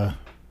had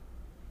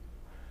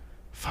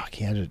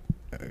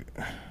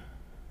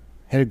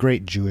a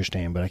great Jewish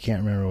name, but I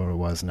can't remember what it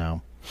was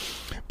now.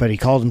 But he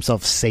called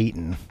himself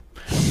Satan,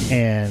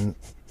 and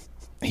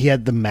he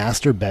had the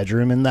master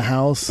bedroom in the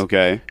house.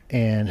 Okay.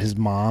 And his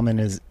mom and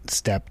his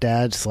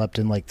stepdad slept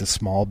in like the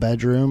small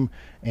bedroom,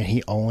 and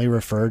he only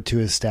referred to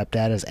his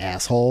stepdad as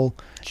asshole.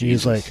 He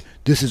was like,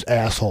 "This is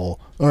asshole,"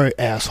 or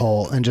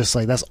 "asshole," and just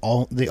like that's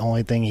the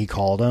only thing he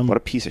called him. What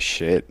a piece of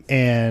shit.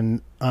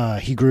 And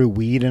he grew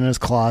weed in his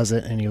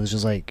closet, and he was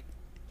just like,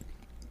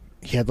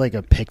 he had like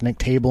a picnic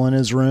table in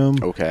his room.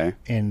 Okay.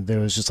 And there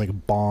was just like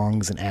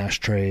bongs and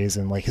ashtrays,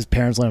 and like his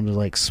parents let him to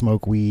like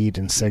smoke weed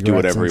and cigarettes. Do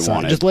whatever inside. he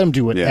wanted. Just let him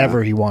do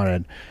whatever he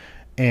wanted.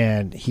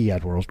 And he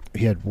had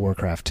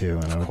Warcraft 2,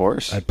 and of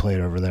course I'd play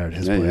it over there at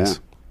his place.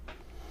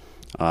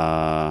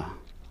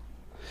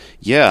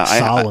 Yeah.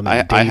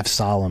 Solomon. Dave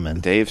Solomon.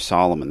 Dave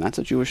Solomon. That's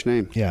a Jewish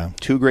name. Yeah.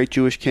 Two great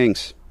Jewish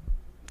kings,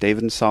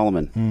 David and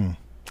Solomon.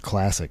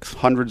 Classics.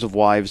 Hundreds of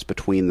wives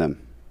between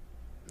them.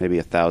 Maybe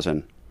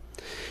 1,000.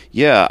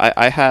 Yeah,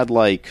 I had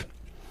like...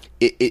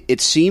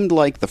 It seemed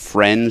like the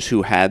friends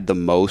who had the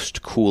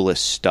most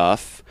coolest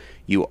stuff,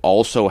 you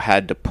also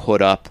had to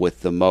put up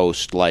with the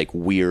most like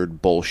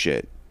weird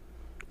bullshit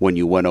when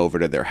you went over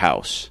to their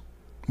house.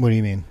 What do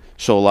you mean?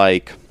 So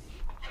like...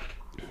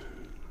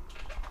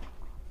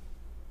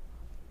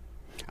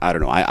 I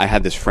don't know. I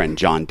had this friend,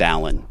 John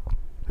Dallin,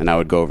 and I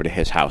would go over to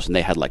his house, and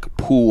they had like a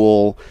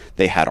pool,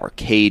 they had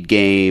arcade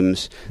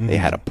games, they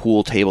had a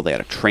pool table, they had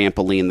a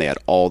trampoline, they had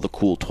all the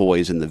cool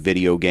toys in the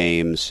video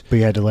games. But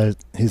you had to let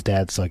his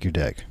dad suck your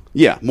dick.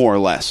 Yeah, more or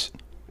less.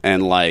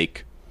 And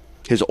like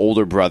his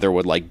older brother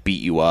would like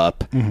beat you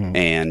up,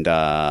 and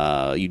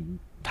you'd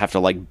have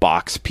to like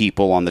box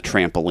people on the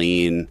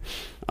trampoline.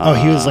 Oh,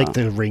 he was like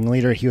the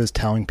ringleader. He was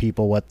telling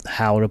people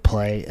how to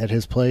play at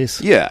his place.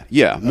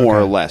 Yeah, more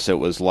or less. It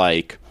was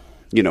like,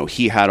 you know,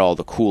 he had all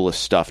the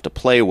coolest stuff to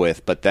play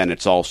with, but then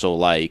it's also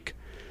like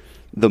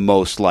the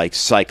most like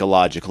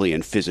psychologically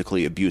and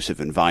physically abusive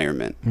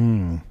environment.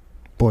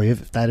 Boy,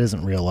 if that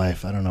isn't real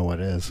life, I don't know what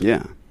is.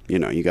 Yeah, you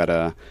know, you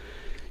gotta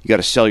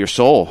sell your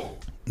soul.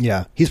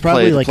 Yeah, he's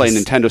probably play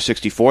Nintendo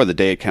 64 the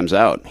day it comes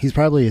out. He's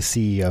probably a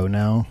CEO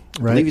now,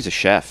 right? I believe he's a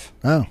chef.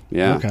 Oh,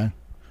 yeah, okay.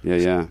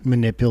 Yeah.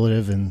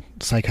 Manipulative and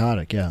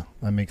psychotic. Yeah,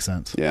 that makes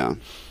sense. Yeah.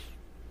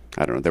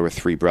 I don't know. There were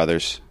three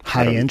brothers.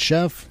 High-end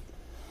chef?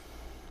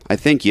 I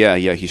think, yeah.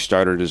 He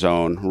started his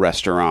own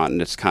restaurant,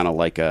 and it's kind of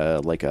like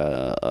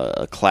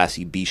a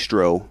classy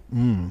bistro.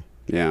 Mm.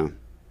 Yeah,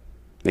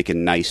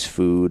 making nice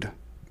food.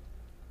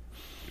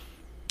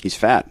 He's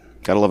fat.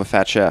 Gotta love a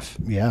fat chef.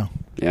 Yeah.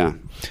 Yeah.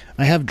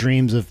 I have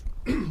dreams of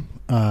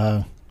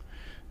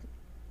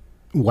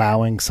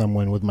wowing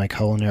someone with my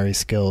culinary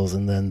skills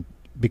and then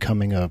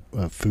becoming a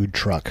food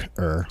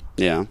trucker.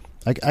 Yeah.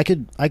 I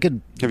could.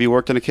 Have you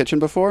worked in a kitchen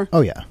before?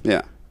 Oh yeah.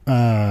 Yeah.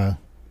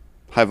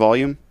 High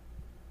volume?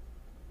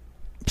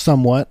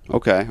 Somewhat.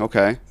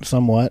 Okay.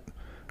 Somewhat.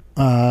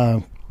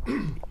 But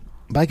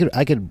I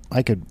could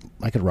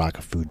rock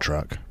a food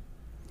truck.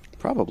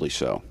 Probably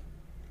so.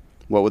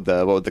 What would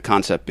the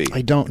concept be?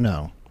 I don't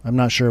know. I'm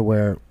not sure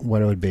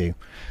what it would be.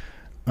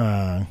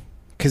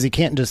 Because you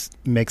can't just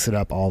mix it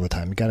up all the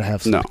time. You got to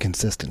have some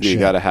consistent shit. You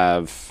got to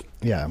have.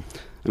 Yeah.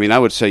 I mean, I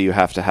would say you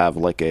have to have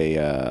like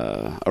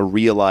a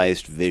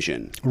realized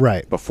vision,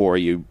 right, before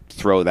you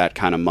throw that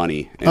kind of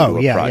money into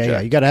a project. Yeah.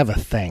 You got to have a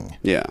thing.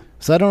 Yeah.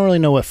 So I don't really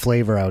know what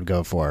flavor I would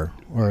go for,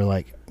 or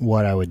like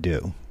what I would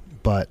do,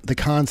 but the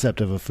concept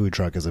of a food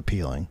truck is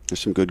appealing. There's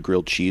some good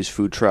grilled cheese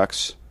food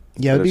trucks.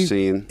 Yeah, I've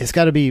seen. It's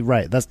got to be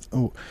right.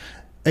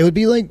 It would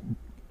be like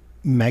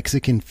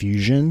Mexican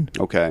fusion.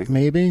 Okay.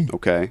 Maybe.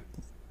 Okay.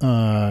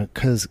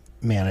 Because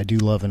man, I do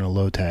love an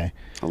elote.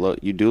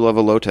 You do love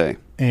elote.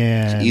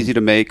 And it's easy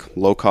to make,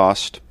 low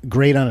cost.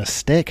 Great on a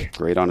stick.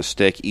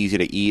 Easy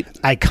to eat.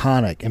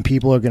 Iconic. And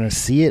people are going to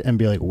see it and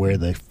be like, where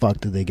the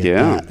fuck did they get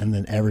that? And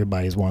then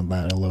everybody's wanting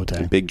that elote.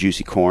 And big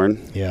juicy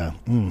corn. Yeah.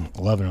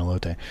 Love an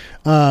elote.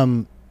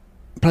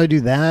 Probably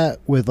do that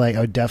with I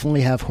would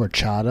definitely have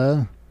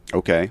horchata.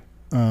 Okay.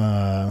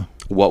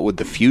 What would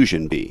the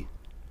fusion be?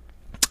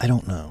 I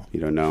don't know.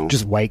 You don't know?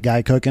 Just white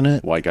guy cooking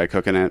it? White guy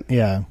cooking it?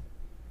 Yeah.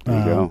 There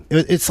you go.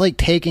 It's like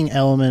taking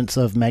elements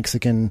of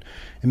Mexican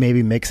and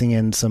maybe mixing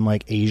in some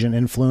like Asian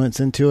influence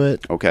into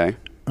it. Okay.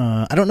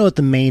 I don't know what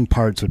the main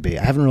parts would be.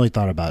 I haven't really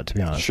thought about it, to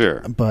be honest.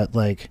 Sure. But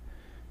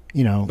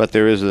But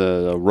there is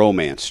a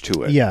romance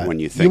to it. Yeah. When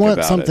you think about it. You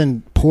want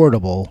something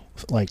portable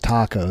like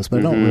tacos, but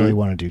I don't really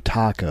want to do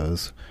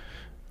tacos.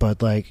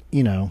 But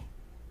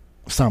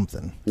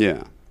something.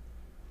 Yeah.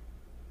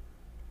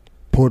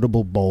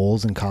 Portable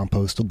bowls and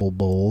compostable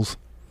bowls.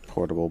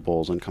 Portable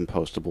bowls and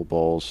compostable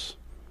bowls.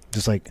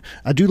 Just I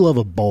do love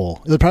a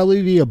bowl. It would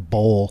probably be a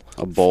bowl.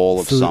 A bowl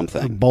of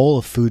something. A bowl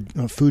of food.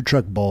 A food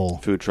truck bowl.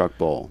 Food truck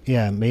bowl.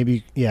 Yeah,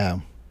 maybe. Yeah,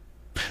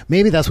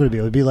 maybe that's what it'd be.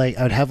 It would be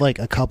I would have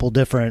a couple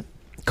different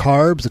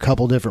carbs, a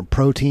couple different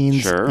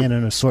proteins, and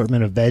an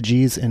assortment of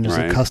veggies, and just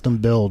a custom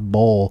build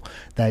bowl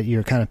that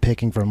you're kind of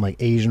picking from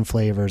Asian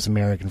flavors,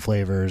 American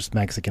flavors,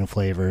 Mexican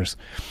flavors,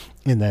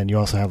 and then you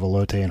also have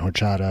elote and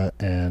horchata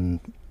and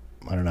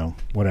I don't know,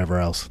 whatever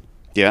else.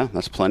 Yeah,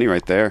 that's plenty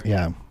right there.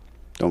 Yeah.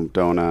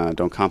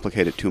 Don't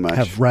complicate it too much.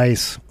 Have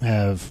rice,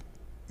 have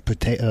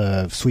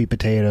sweet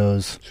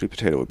potatoes. Sweet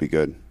potato would be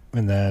good.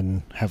 And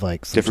then have some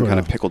different kind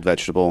of pickled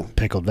vegetables.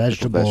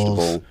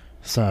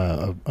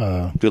 So,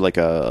 do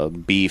a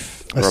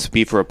beef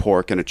or a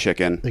pork and a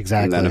chicken.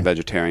 Exactly. And then a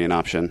vegetarian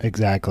option.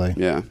 Exactly.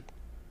 Yeah.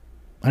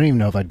 I don't even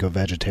know if I'd go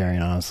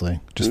vegetarian,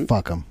 honestly. Just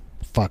fuck them.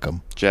 Fuck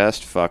them.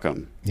 Just fuck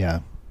them. Yeah.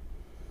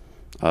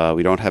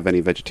 We don't have any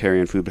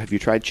vegetarian food, but have you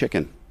tried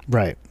chicken?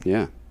 Right.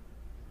 Yeah.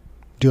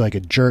 Do a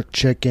jerk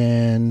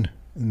chicken,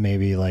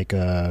 maybe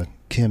a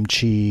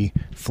kimchi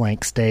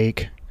flank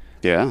steak.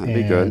 Yeah, that'd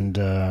be good. And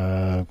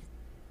I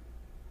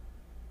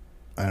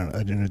don't know,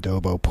 an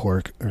adobo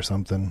pork or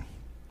something.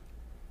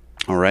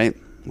 All right.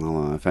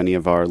 Well, if any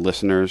of our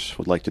listeners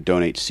would like to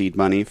donate seed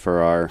money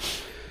for our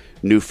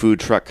new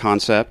food truck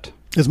concept.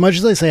 As much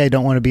as I say I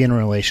don't want to be in a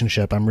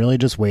relationship, I'm really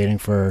just waiting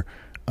for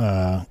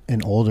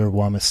an older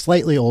woman,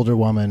 slightly older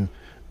woman,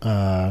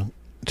 to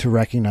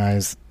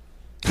recognize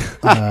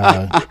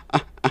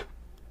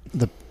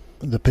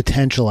the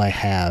potential I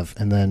have,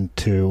 and then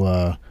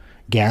to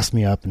gas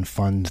me up and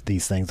fund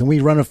these things. And we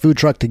run a food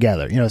truck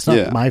together. It's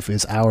not my food;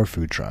 it's our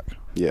food truck.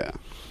 Yeah.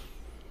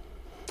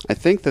 I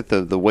think that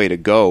the way to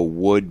go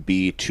would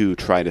be to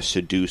try to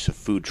seduce a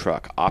food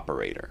truck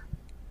operator.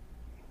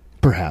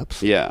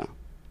 Perhaps. Yeah.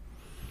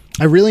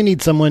 I really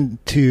need someone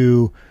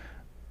to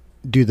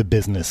do the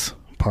business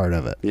part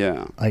of it.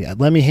 Yeah.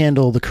 Let me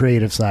handle the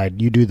creative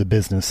side. You do the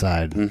business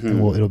side. And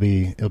it'll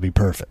be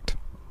perfect.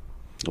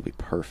 It'll be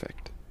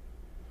perfect.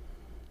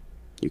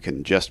 You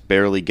can just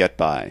barely get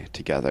by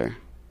together.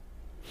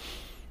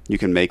 You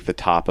can make the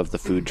top of the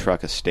food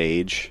truck a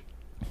stage.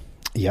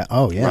 Yeah.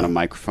 Oh, yeah. Run a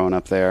microphone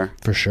up there.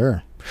 For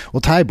sure. Well,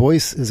 Ty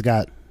Boyce has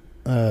got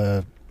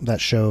that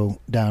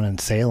show down in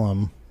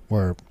Salem,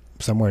 or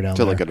somewhere down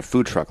there. At a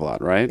food truck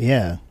lot, right?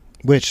 Yeah.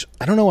 Which,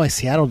 I don't know why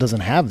Seattle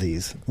doesn't have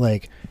these.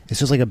 It's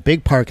just a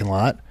big parking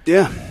lot.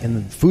 Yeah. And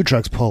the food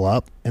trucks pull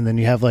up, and then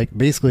you have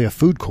basically a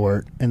food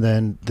court, and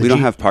then we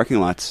don't have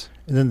parking lots.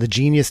 And then the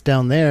genius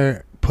down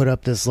there put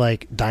up this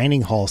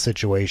dining hall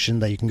situation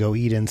that you can go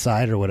eat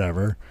inside or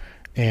whatever,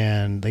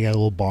 and they got a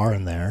little bar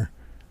in there,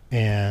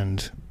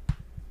 and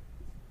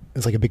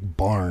It's like a big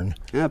barn.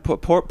 Yeah,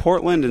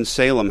 Portland and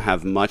Salem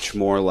have much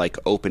more like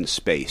open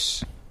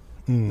space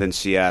than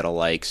Seattle.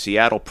 Like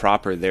Seattle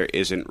proper, there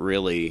isn't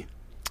really.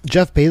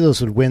 Jeff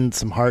Bezos would win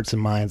some hearts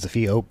and minds if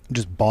he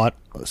just bought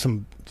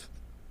some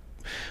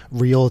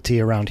realty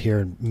around here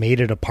and made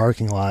it a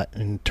parking lot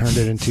and turned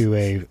it into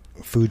a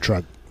food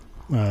truck.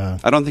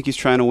 I don't think he's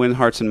trying to win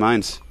hearts and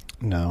minds.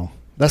 No,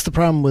 that's the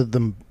problem with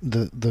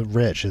the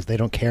rich is they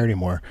don't care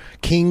anymore.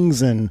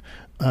 Kings and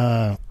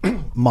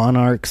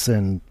monarchs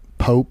and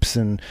popes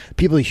and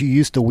people who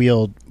used to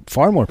wield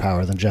far more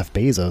power than Jeff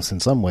Bezos in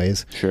some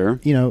ways. Sure.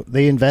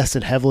 They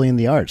invested heavily in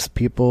the arts.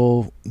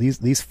 People, these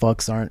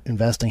fucks aren't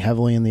investing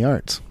heavily in the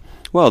arts.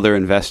 Well, they're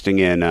investing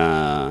in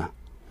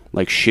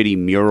like shitty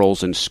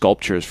murals and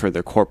sculptures for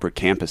their corporate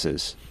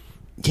campuses.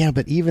 Yeah,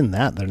 but even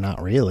that, they're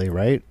not really,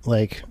 right?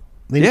 Like,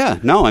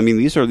 no, I mean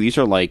these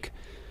are like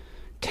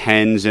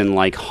tens and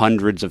like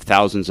hundreds of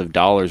thousands of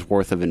dollars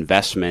worth of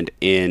investment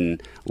in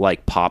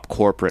like pop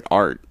corporate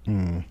art.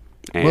 And,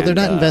 well, they're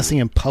not investing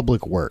in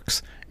public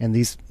works, and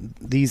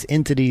these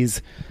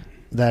entities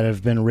that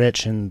have been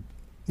rich and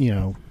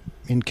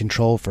in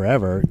control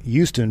forever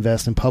used to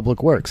invest in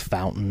public works,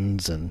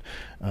 fountains and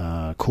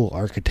cool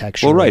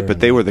architecture. Well, right, but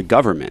they were the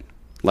government,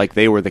 like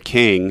they were the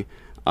king,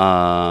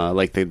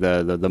 like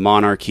the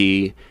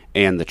monarchy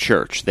and the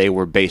church. They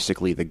were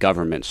basically the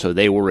government, so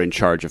they were in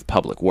charge of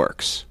public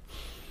works.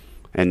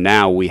 And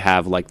now we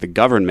have like the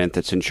government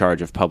that's in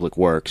charge of public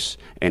works,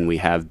 and we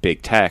have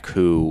big tech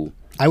who.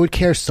 I would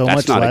care so much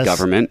less. That's not a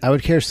government. I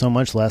would care so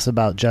much less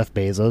about Jeff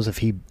Bezos if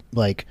he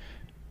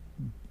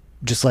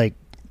just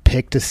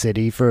picked a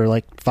city for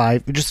like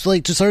just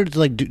started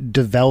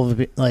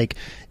to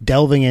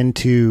delving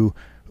into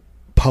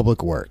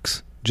public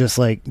works. Just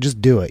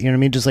do it. You know what I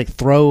mean? Just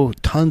throw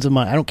tons of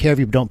money. I don't care if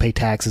you don't pay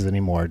taxes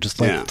anymore. Just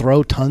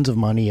throw tons of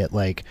money at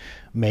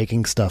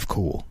making stuff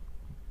cool.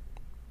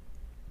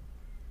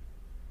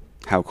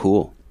 How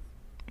cool?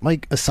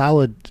 Like a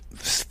solid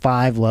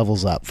 5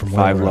 levels up from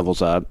where 5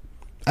 levels up.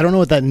 I don't know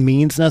what that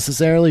means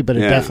necessarily, but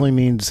it definitely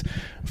means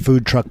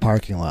food truck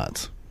parking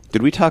lots.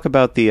 Did we talk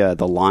about the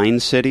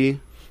Line City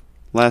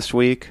last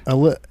week?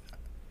 I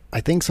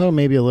think so,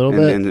 maybe a little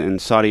bit. In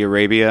Saudi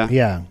Arabia?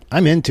 Yeah.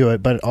 I'm into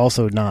it, but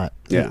also not.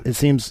 Yeah. It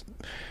seems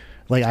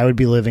like I would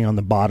be living on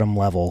the bottom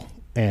level.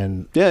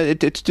 And yeah,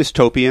 it's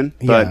dystopian,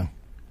 but,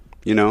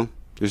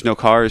 there's no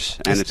cars,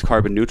 and it's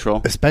carbon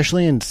neutral.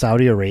 Especially in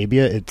Saudi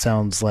Arabia, it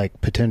sounds like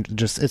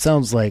it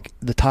sounds like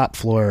the top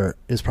floor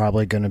is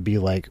probably going to be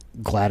like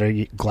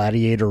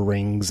gladiator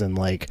rings and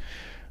hookah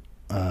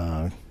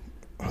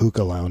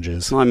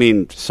lounges. Well, I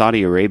mean,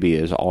 Saudi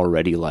Arabia is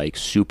already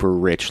super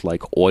rich,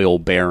 oil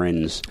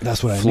barons.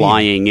 That's what I mean.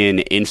 Flying in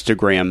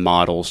Instagram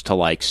models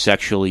to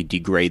sexually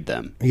degrade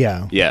them.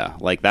 Yeah. Yeah,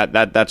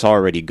 that's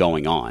already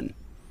going on.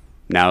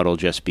 Now it'll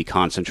just be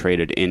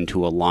concentrated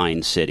into a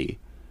line city.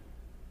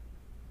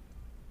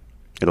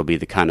 It'll be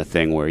the kind of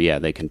thing where,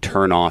 they can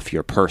turn off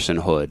your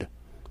personhood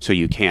so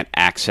you can't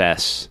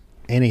access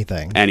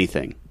anything.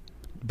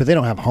 But they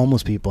don't have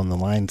homeless people in the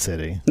line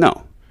city.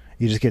 No.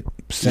 You just get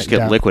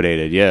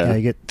liquidated, yeah. Yeah,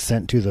 you get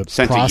sent to the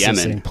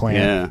processing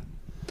plant.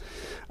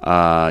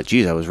 Yeah.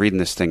 Geez, I was reading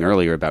this thing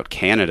earlier about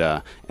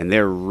Canada, and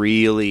they're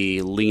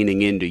really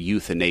leaning into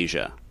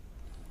euthanasia.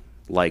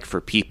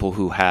 For people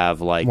who have,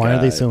 Why are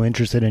they so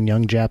interested in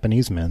young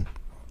Japanese men?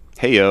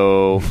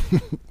 Hey-yo.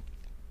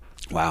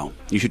 Wow,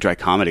 you should try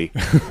comedy.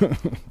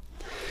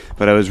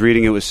 But I was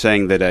reading it was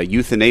saying that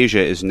euthanasia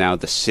is now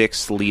the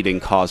 6th leading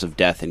cause of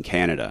death in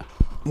Canada.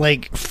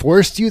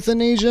 Forced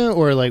euthanasia,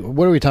 or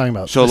what are we talking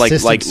about? So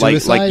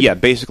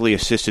suicide? Basically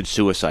assisted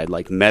suicide,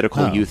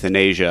 medical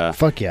euthanasia.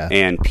 Fuck yeah.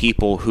 And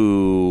people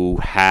who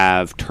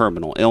have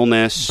terminal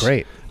illness.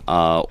 Great.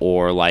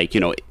 Or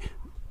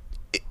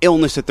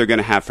illness that they're going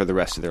to have for the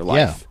rest of their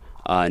life.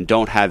 Yeah. And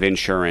don't have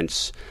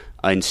insurance.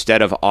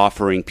 Instead of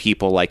offering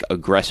people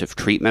aggressive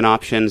treatment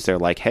options, they're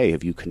like, hey,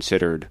 have you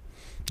considered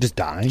just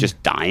dying?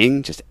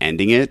 Just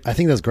ending it? I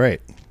think that's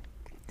great.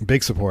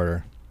 Big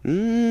supporter.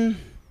 I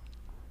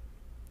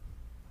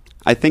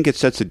think it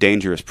sets a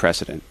dangerous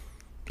precedent.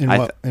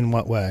 In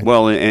what way?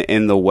 Well,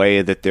 in the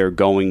way that they're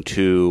going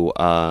to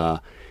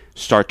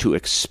start to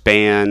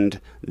expand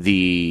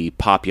the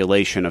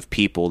population of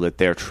people that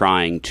they're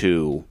trying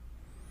to,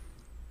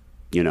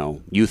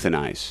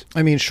 euthanize.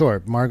 I mean,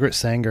 sure, Margaret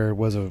Sanger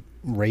was a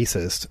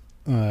racist.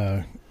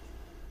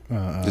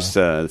 Just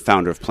the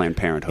founder of Planned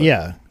Parenthood.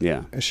 Yeah.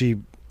 Yeah. She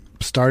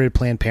started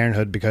Planned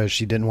Parenthood because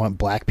she didn't want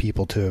black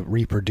people to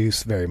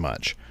reproduce very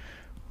much.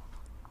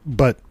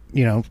 But,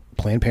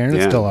 Planned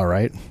Parenthood's still all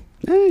right.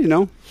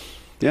 Yeah,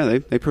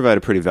 they provide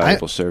a pretty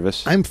valuable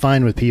service. I'm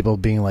fine with people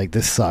being like,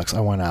 this sucks, I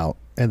want out.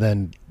 And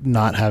then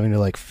not having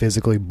to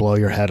physically blow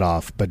your head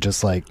off, but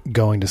just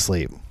going to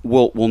sleep.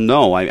 Well,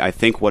 no. I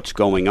think what's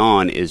going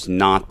on is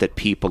not that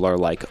people are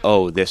like,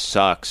 oh, this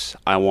sucks,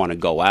 I want to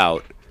go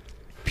out.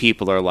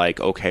 People are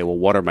like, okay, well,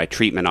 what are my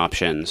treatment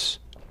options?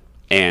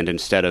 And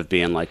instead of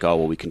being like, oh,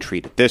 well, we can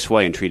treat it this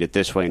way and treat it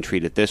this way and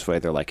treat it this way,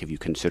 they're like, have you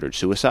considered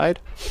suicide?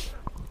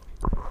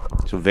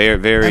 So very,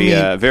 very,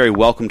 very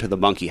welcome to the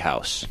monkey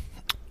house.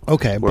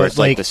 Okay, where but it's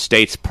like the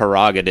state's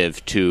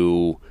prerogative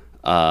to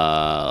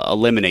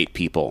eliminate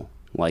people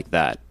like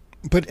that,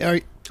 but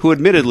who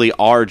admittedly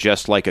are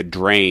just like a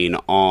drain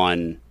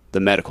on the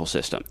medical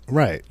system.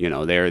 Right. You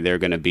know, they're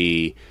going to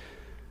be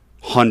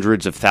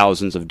hundreds of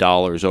thousands of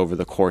dollars over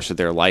the course of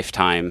their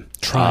lifetime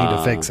trying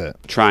to fix it.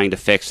 Trying to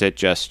fix it,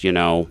 just, you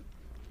know,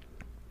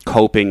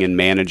 coping and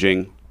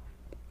managing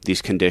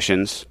these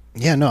conditions.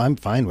 Yeah, no, I'm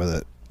fine with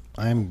it.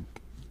 I'm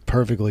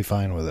perfectly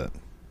fine with it.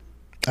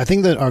 I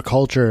think that our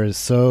culture is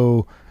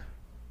so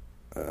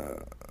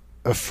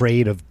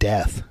afraid of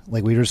death.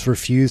 Like, we just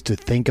refuse to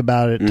think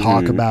about it,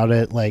 talk about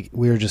it. Like,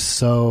 we're just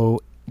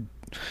so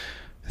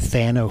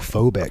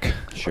thanophobic.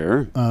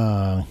 Sure.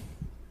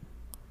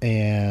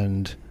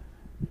 And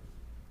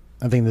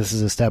I think this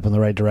is a step in the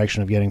right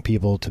direction of getting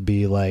people to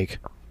be like,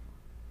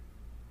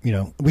 you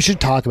know, we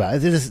should talk about it.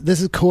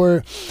 This is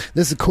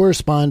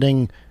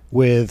corresponding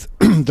with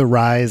the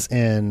rise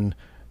in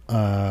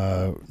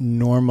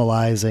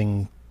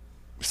normalizing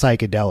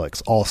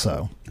psychedelics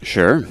also.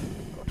 Sure.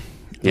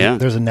 Yeah.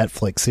 There's a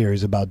Netflix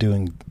series about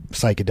doing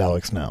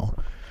psychedelics now,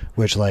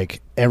 which,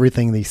 like,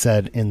 everything they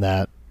said in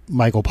that,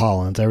 Michael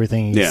Pollan's,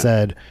 everything he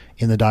said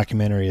in the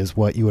documentary is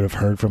what you would have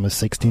heard from a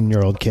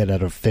 16-year-old kid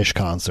at a Fish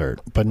concert.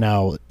 But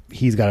now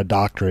he's got a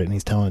doctorate and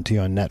he's telling it to you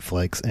on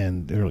Netflix,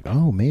 and they're like,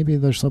 oh, maybe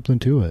there's something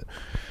to it.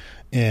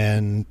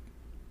 And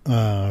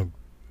so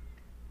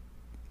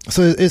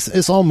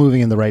it's all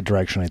moving in the right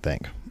direction, I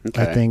think.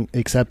 Okay. I think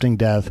accepting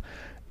death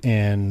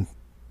and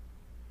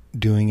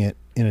doing it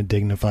in a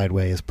dignified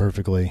way is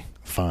perfectly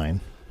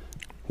fine.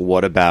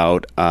 What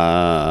about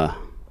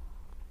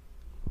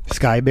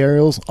sky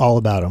burials? All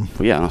about them.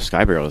 Well, yeah, no,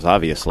 sky burials,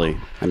 obviously.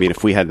 I mean,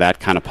 if we had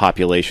that kind of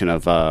population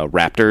of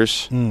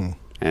raptors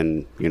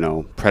and, you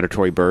know,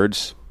 predatory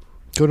birds,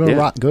 go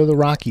to the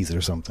Rockies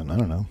or something. I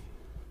don't know.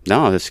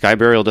 No, the sky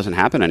burial doesn't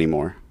happen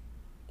anymore.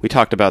 We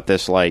talked about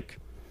this, like,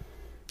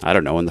 I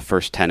don't know, in the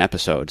first 10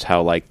 episodes,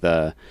 how, like,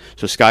 so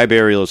sky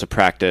burial is a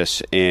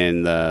practice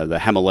in the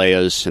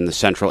Himalayas and the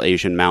Central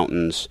Asian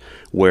mountains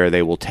where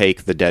they will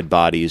take the dead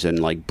bodies and,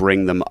 like,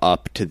 bring them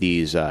up to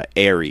these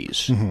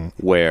aeries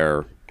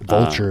where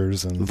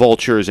vultures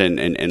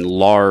and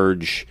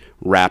large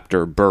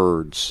raptor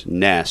birds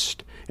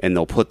nest, and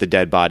they'll put the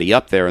dead body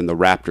up there, and the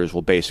raptors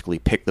will basically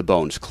pick the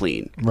bones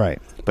clean.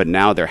 Right. But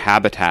now their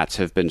habitats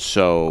have been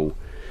so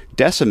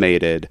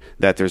decimated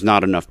that there's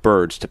not enough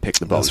birds to pick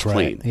the bones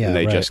clean, and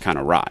they just kind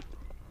of rot.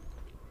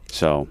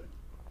 So,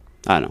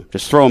 I don't know.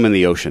 Just throw them in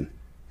the ocean.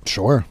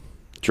 Sure.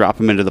 Drop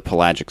them into the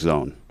pelagic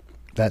zone.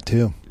 That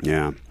too.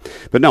 Yeah.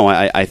 But no,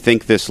 I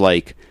think this,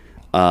 like,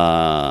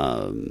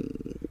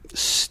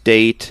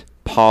 state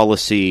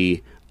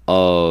policy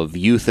of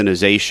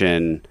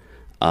euthanization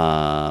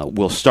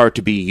will start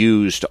to be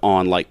used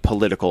on, like,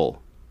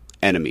 political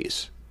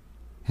enemies.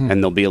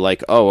 And they'll be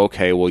like, oh,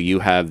 okay, well, you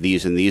have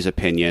these and these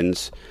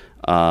opinions.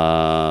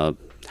 How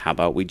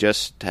about you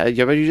just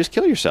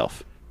kill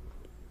yourself?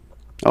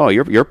 Oh,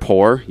 you're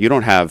poor. You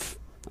don't have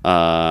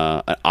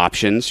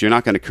options. You're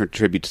not going to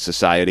contribute to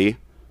society.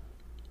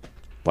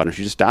 Why don't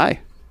you just die?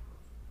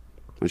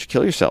 Why don't you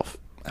kill yourself?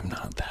 I'm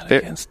not that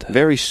against it.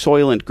 Very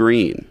Soylent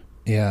Green.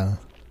 Yeah.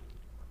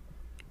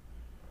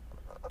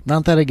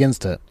 Not that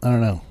against it. I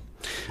don't know.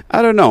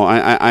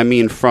 I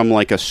mean, from,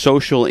 like, a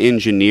social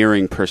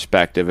engineering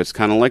perspective, it's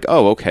kind of like,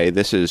 oh, okay,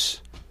 this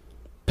is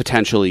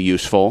potentially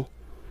useful,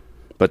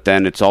 but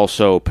then it's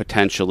also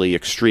potentially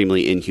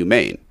extremely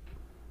inhumane.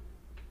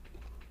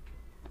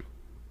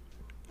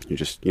 You're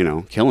just, you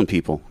know, killing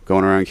people,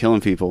 going around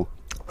killing people.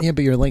 Yeah,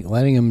 but you're, like,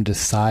 letting them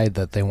decide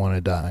that they want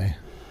to die.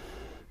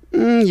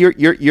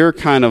 You're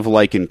kind of,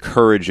 like,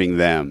 encouraging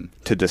them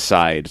to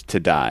decide to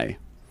die.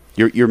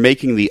 You're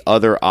making the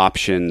other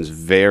options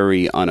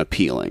very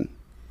unappealing.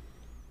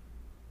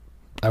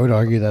 I would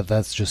argue that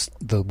that's just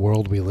the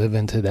world we live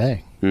in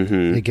today.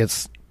 Mm-hmm. It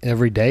gets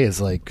every day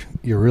is like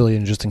you're really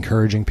just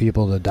encouraging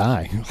people to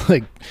die.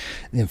 Like,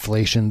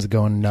 inflation's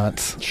going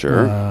nuts.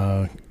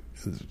 Sure.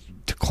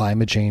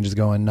 Climate change is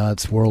going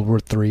nuts. World War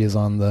III is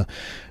on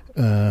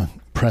the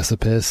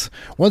precipice.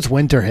 Once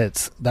winter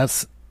hits,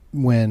 that's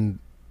when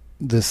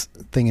this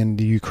thing in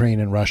the Ukraine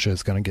and Russia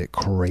is going to get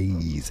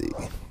crazy.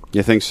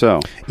 You think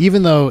so?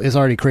 Even though it's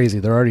already crazy,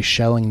 they're already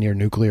shelling near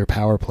nuclear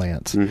power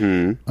plants,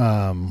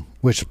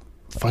 which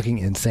fucking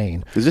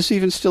insane. Is this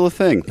even still a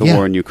thing? The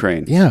war in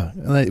Ukraine? Yeah,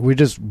 like, we're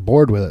just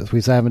bored with it.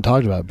 We haven't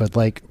talked about it, but,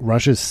 like,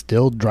 Russia's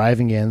still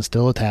driving in,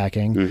 still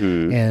attacking,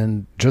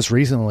 and just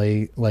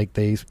recently, like,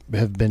 they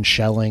have been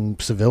shelling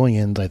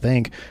civilians, I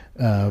think,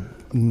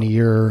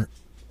 near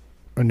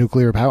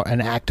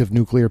an active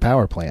nuclear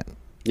power plant.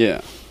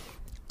 Yeah.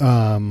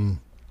 But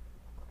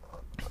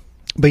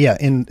yeah,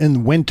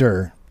 in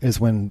winter is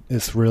when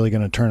it's really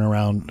going to turn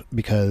around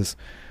because,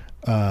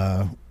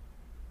 or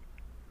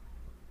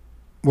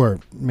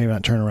maybe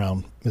not turn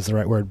around is the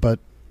right word, but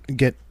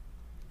get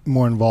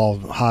more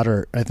involved,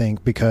 hotter, I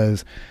think,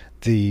 because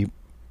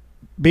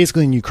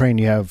basically in Ukraine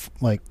you have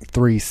like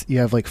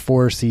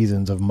 4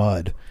 seasons of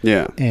mud.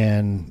 Yeah.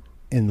 And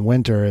in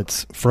winter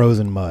it's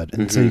frozen mud,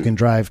 and so you can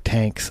drive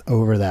tanks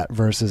over that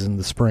versus in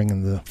the spring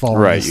and the fall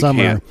and the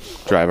summer. You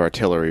can't drive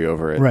artillery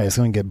over it. Right, it's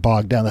going to get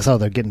bogged down. That's how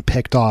they're getting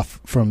picked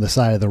off from the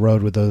side of the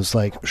road with those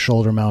like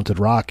shoulder-mounted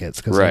rockets,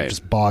 because they're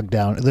just bogged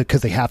down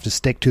because they have to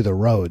stick to the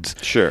roads.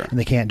 Sure, and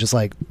they can't just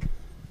like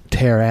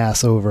tear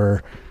ass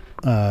over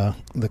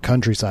the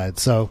countryside.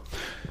 So,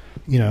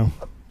 you know,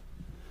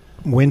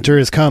 winter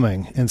is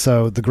coming, and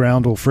so the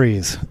ground will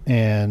freeze,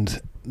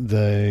 and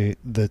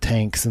the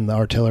tanks and the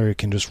artillery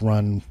can just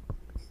run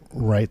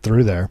right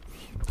through there.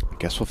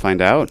 Guess we'll find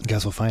out.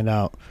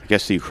 I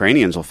guess the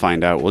Ukrainians will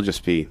find out. We'll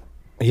just be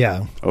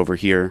over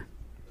here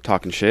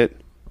talking shit.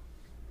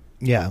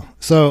 Yeah.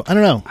 So I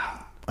don't know.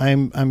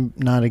 I'm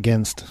not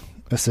against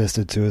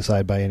assisted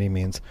suicide by any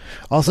means.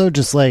 Also,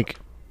 just like,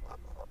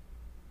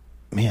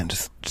 man,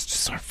 just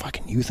start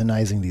fucking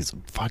euthanizing these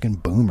fucking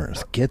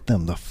boomers. Get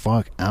them the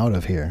fuck out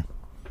of here.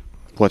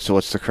 What's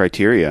the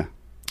criteria?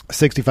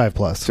 65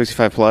 plus.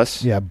 65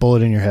 plus? Yeah,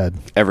 bullet in your head.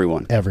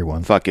 Everyone.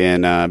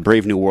 Fucking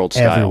Brave New World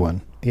style.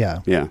 Everyone. Yeah.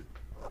 Yeah.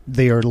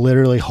 They are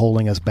literally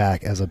holding us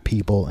back as a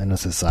people and a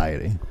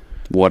society.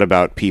 What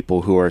about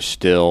people who are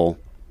still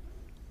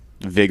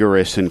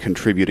vigorous and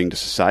contributing to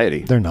society?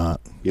 They're not.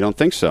 You don't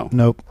think so?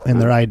 Nope.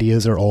 And their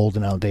ideas are old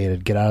and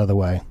outdated. Get out of the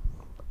way.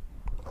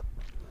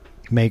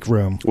 Make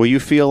room. Will you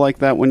feel like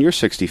that when you're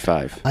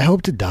 65? I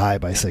hope to die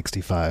by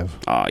 65.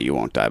 You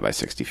won't die by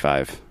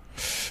 65.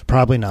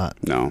 Probably not.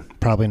 No.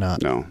 Probably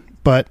not. No.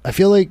 But I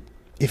feel like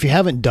if you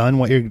haven't done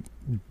what you're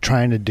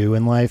trying to do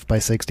in life by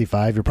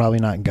 65, you're probably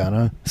not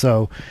gonna.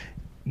 So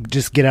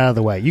just get out of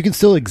the way. You can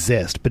still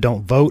exist, but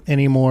don't vote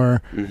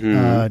anymore.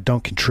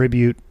 Don't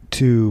contribute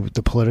to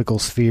the political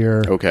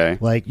sphere. Okay.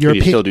 Like can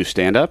you still do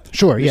stand-up?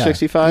 Sure, You're yeah.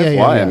 65? Yeah,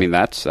 Why? yeah. I mean,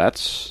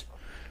 that's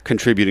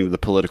contributing to the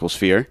political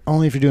sphere.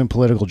 Only if you're doing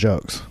political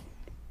jokes.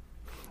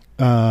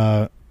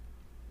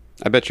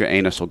 I bet your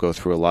anus will go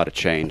through a lot of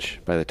change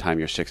by the time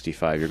you're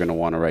 65. You're going to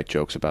want to write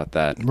jokes about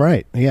that.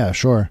 Right. Yeah,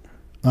 sure.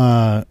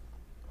 But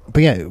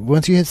yeah,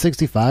 once you hit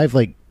 65,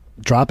 like,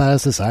 drop out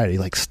of society.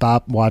 Like,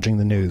 stop watching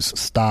the news.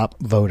 Stop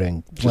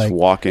voting. Just like,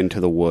 walk into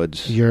the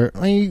woods.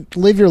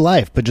 Live your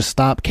life, but just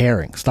stop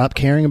caring. Stop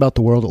caring about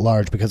the world at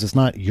large, because it's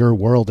not your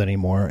world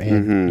anymore,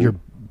 and you're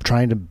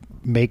trying to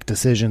make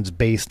decisions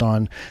based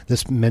on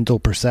this mental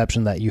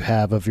perception that you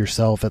have of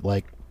yourself at,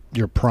 like,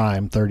 your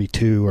prime,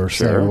 32 or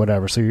so, or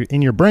whatever. So you're,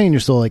 in your brain,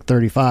 you're still like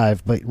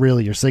 35, but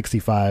really you're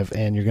 65,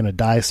 and you're going to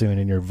die soon,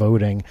 and you're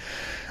voting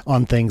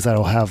on things that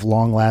will have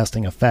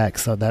long-lasting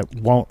effects, so that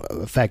won't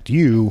affect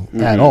you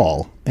at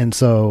all. And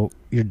so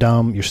you're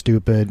dumb, you're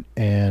stupid,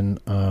 and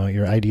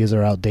your ideas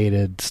are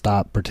outdated.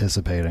 Stop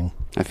participating.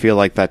 I feel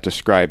like that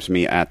describes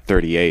me at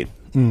 38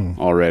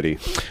 already.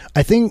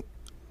 I think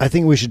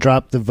we should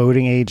drop the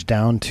voting age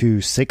down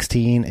to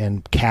 16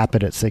 and cap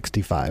it at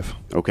 65.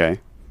 Okay.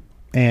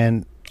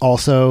 And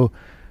also,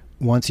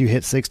 once you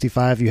hit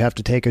 65, you have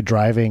to take a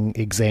driving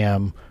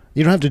exam.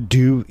 You don't have to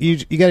do, you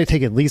got to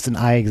take at least an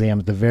eye exam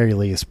at the very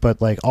least, but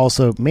like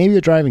also maybe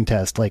a driving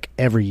test like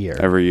every year.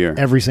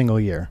 Every single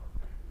year.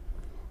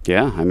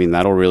 Yeah, I mean,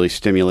 that'll really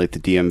stimulate the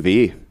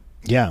DMV.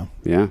 Yeah.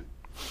 Yeah.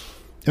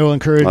 It will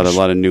encourage a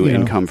lot of new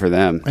income for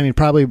them. I mean,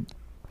 probably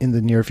in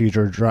the near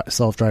future,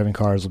 self-driving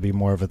cars will be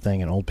more of a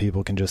thing, and old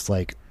people can just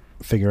like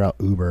figure out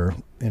Uber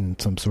in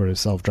some sort of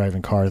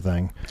self-driving car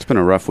thing. It's been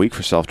a rough week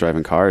for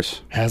self-driving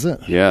cars. Has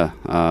it? Yeah.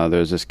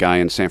 There's this guy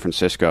in San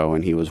Francisco,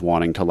 and he was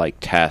wanting to like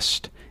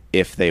test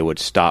if they would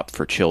stop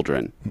for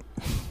children.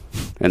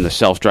 And the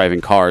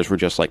self-driving cars were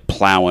just like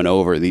plowing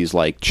over these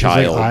like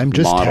child models. I'm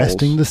just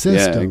testing the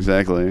system. Yeah,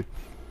 exactly.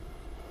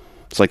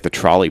 It's like the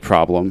trolley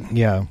problem.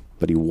 Yeah.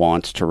 But he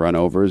wants to run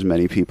over as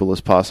many people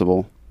as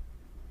possible.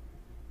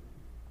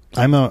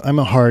 I'm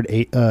a hard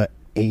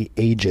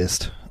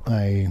ageist.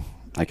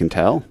 I can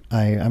tell.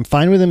 I'm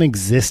fine with them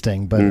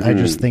existing, but I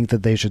just think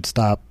that they should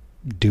stop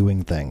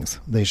doing things.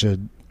 They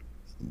should.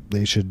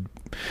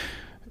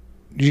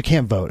 You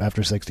can't vote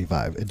after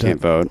 65.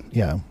 Can't vote.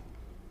 Yeah.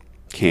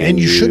 And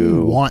you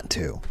shouldn't want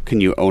to.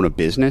 Can you own a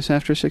business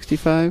after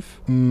 65?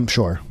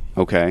 Sure.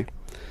 Okay.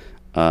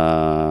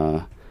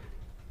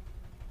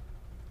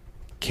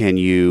 Can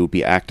you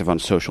be active on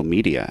social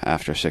media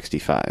after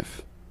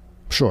 65?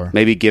 Sure.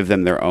 Maybe give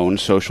them their own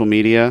social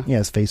media. Yeah,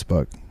 it's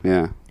Facebook.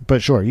 Yeah.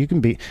 But sure, you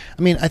can be.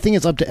 I mean, I think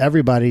it's up to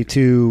everybody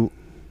to,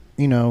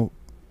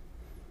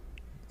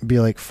 be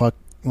like, fuck,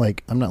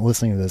 like, I'm not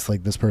listening to this,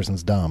 like, this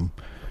person's dumb.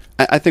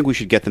 I think we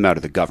should get them out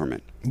of the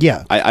government.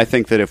 Yeah. I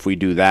think that if we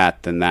do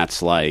that, then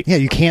that's like... Yeah,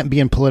 you can't be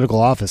in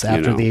political office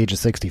after the age of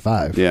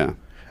 65. Yeah.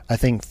 I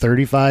think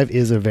 35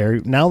 is a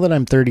very... Now that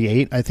I'm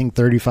 38, I think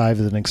 35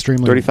 is an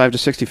extremely... 35 to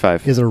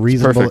 65. Is a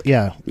reasonable... Perfect.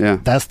 Yeah. Yeah.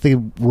 That's the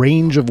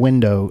range of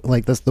window.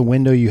 Like, that's the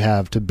window you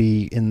have to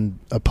be in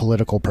a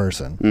political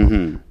person.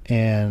 Mm-hmm.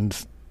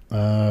 And,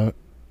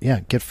 yeah,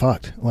 get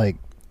fucked. Like,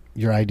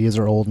 your ideas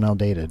are old and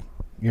outdated.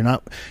 You're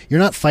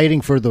not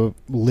fighting for the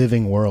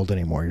living world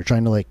anymore. You're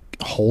trying to, like,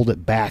 hold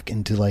it back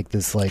into, like,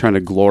 this, like... Trying to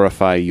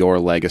glorify your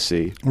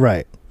legacy.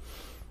 Right.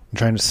 I'm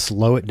trying to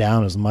slow it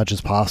down as much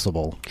as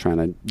possible. Trying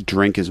to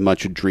drink as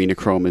much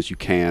adrenochrome as you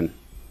can.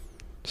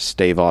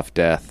 Stave off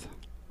death.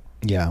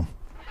 Yeah.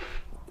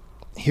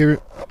 Here's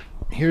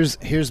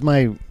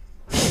my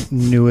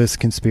newest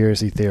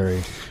conspiracy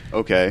theory.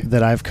 Okay.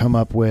 That I've come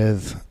up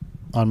with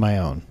on my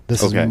own.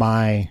 This is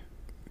my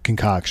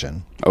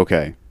concoction.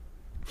 Okay.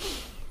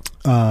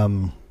 You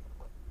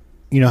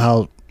know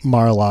how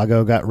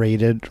Mar-a-Lago got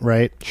raided,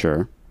 right?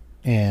 Sure.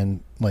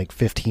 And like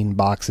 15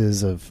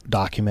 boxes of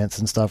documents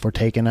and stuff were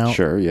taken out.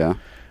 Sure, yeah.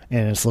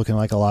 And it's looking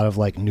like a lot of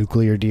like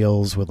nuclear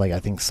deals with like I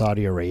think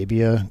Saudi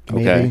Arabia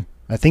maybe. Okay.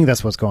 I think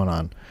that's what's going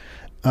on.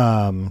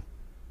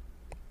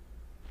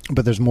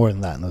 But there's more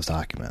than that in those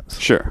documents.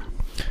 Sure.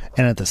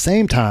 And at the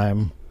same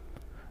time,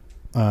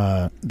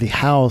 the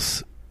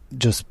House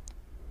just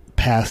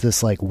passed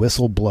this like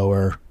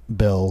whistleblower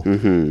bill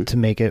to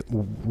make it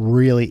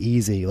really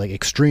easy, like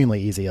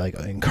extremely easy, like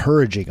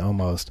encouraging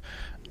almost,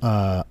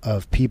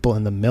 of people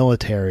in the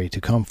military to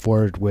come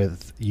forward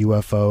with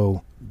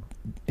UFO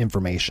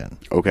information.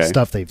 Okay.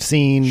 Stuff they've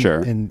seen. Sure.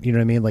 And you know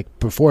what I mean? Like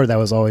before that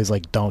was always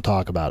like, don't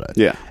talk about it.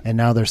 Yeah. And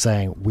now they're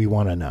saying, we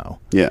want to know.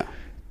 Yeah.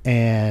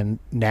 And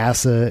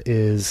NASA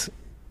is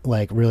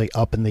like really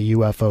up in the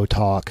UFO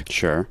talk.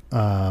 Sure.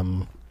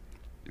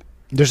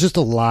 There's just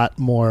a lot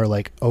more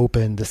like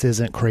open. This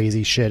isn't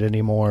crazy shit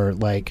anymore.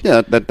 Like,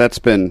 yeah, that's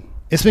been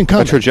it's been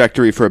coming. A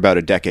trajectory for about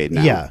a decade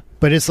now. Yeah,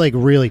 but it's like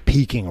really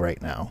peaking right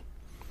now,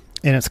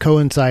 and it's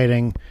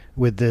coinciding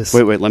with this.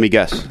 Wait. Let me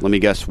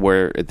guess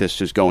where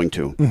this is going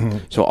to. Mm-hmm.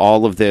 So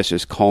all of this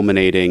is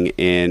culminating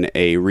in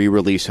a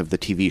re-release of the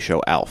TV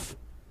show Alf.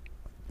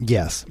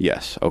 Yes.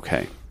 Yes.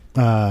 Okay.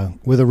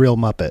 With a real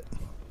Muppet.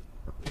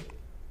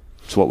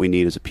 It's what we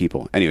need as a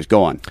people. Anyways,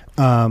 go on.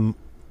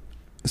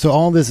 So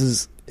all this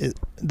is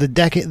the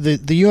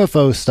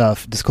UFO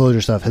stuff,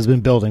 disclosure stuff has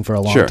been building for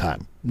a long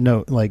time.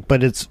 No, like,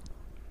 but it's,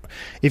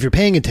 if you're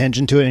paying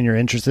attention to it and you're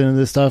interested in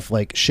this stuff,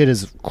 like shit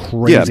is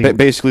crazy. Yeah,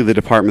 basically the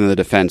Department of the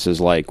Defense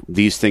is like,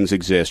 these things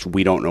exist.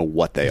 We don't know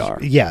what they are.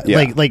 Yeah.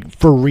 Like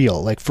for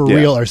real. Like for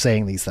real are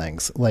saying these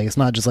things. Like it's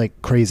not just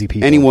like crazy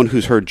people. Anyone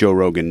who's heard Joe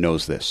Rogan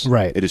knows this.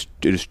 Right. It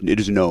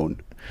is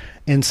known.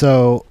 And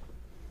so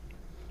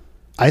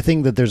I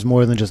think that there's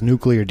more than just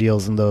nuclear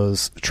deals in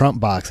those Trump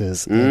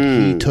boxes.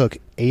 And he took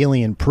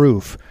alien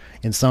proof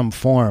in some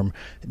form,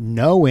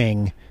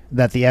 knowing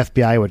that the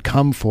FBI would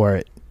come for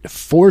it,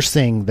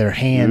 forcing their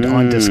hand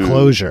on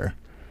disclosure.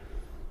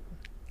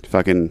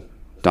 Fucking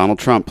Donald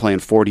Trump playing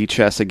 4D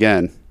chess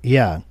again.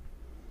 Yeah.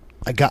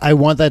 I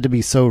want that to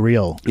be so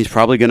real. He's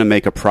probably going to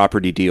make a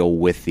property deal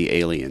with the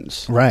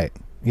aliens. Right.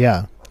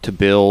 Yeah. To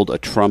build a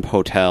Trump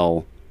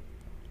hotel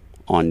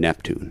on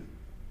Neptune.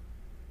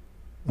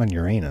 On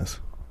Uranus.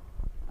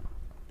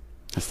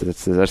 That's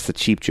the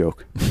cheap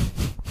joke.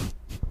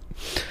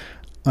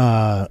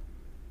 I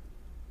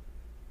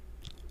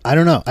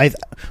don't know.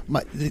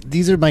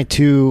 These are my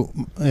two.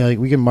 Like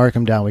we can mark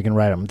them down. We can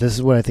write them. This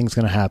is what I think is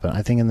going to happen.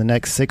 I think in the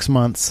next 6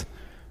 months,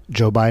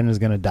 Joe Biden is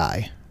going to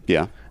die.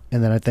 Yeah.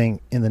 And then I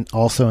think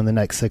also in the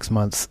next 6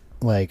 months,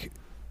 like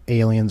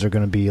aliens are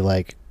going to be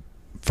like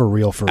for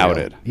real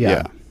outed.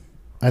 Yeah.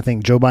 I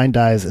think Joe Biden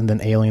dies, and then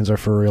aliens are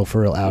for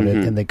real outed,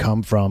 and they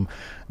come from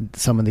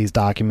some of these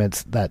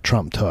documents that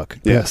Trump took.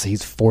 Yeah. Yes,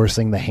 he's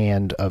forcing the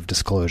hand of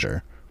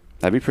disclosure.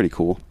 That'd be pretty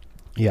cool.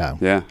 Yeah.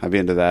 Yeah, I'd be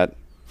into that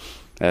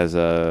as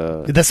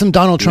a... That's some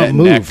Donald Trump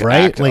move,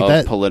 right? Like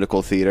that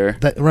political theater.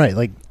 Right.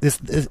 Like it's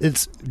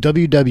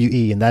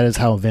WWE, and that is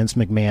how Vince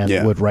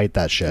McMahon would write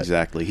that shit.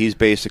 Exactly. He's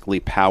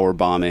basically power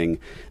bombing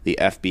the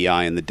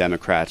FBI and the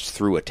Democrats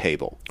through a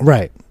table.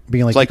 Right.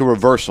 Being like, it's like a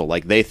reversal.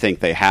 Like they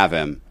think they have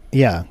him.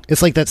 Yeah.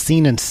 It's like that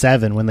scene in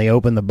Seven when they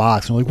open the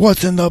box and they're like,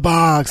 what's in the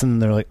box?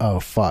 And they're like, oh,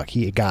 fuck,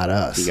 he got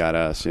us. He got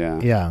us, yeah.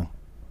 Yeah.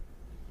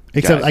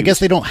 Except I guess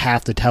they don't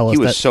have to tell us. He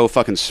was so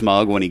fucking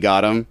smug when he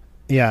got him.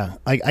 Yeah.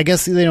 I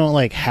guess they don't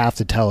like have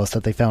to tell us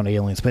that they found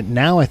aliens. But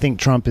now I think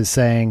Trump is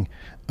saying,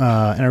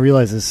 and I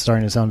realize this is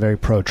starting to sound very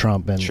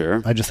pro-Trump, and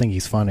sure. I just think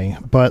he's funny.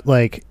 But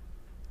like,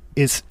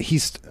 I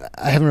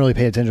haven't really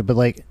paid attention, but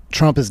like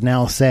Trump is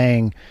now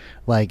saying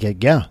like,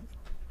 yeah,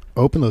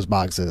 open those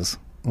boxes.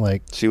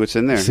 Like, see what's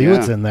in there. See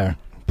what's in there.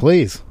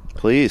 Please.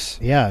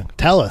 Yeah.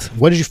 Tell us.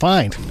 What did you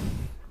find?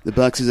 The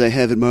boxes I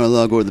have at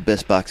Mar-a-Lago are the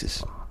best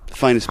boxes. The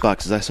finest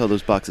boxes. I saw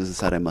those boxes and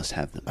said I must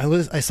have them.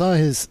 I saw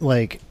his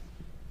like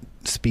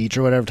speech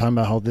or whatever talking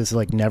about how this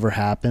like never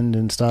happened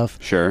and stuff.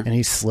 Sure. And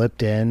he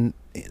slipped in.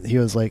 He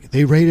was like,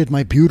 they raided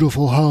my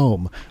beautiful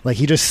home. Like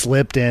he just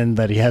slipped in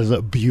that he has a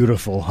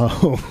beautiful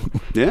home.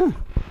 Yeah.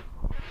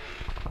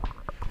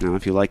 Now,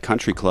 if you like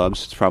country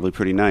clubs, it's probably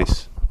pretty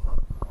nice.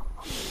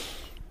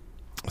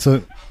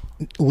 So,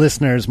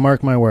 listeners,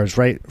 mark my words,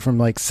 right from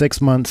like 6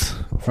 months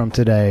from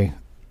today,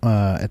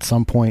 at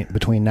some point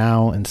between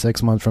now and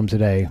 6 months from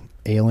today,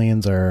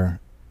 aliens are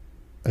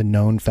a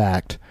known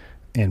fact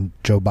and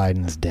Joe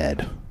Biden is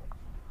dead.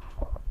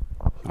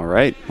 All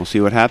right. We'll see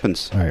what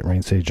happens. All right.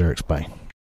 Rain City Jerks. Bye.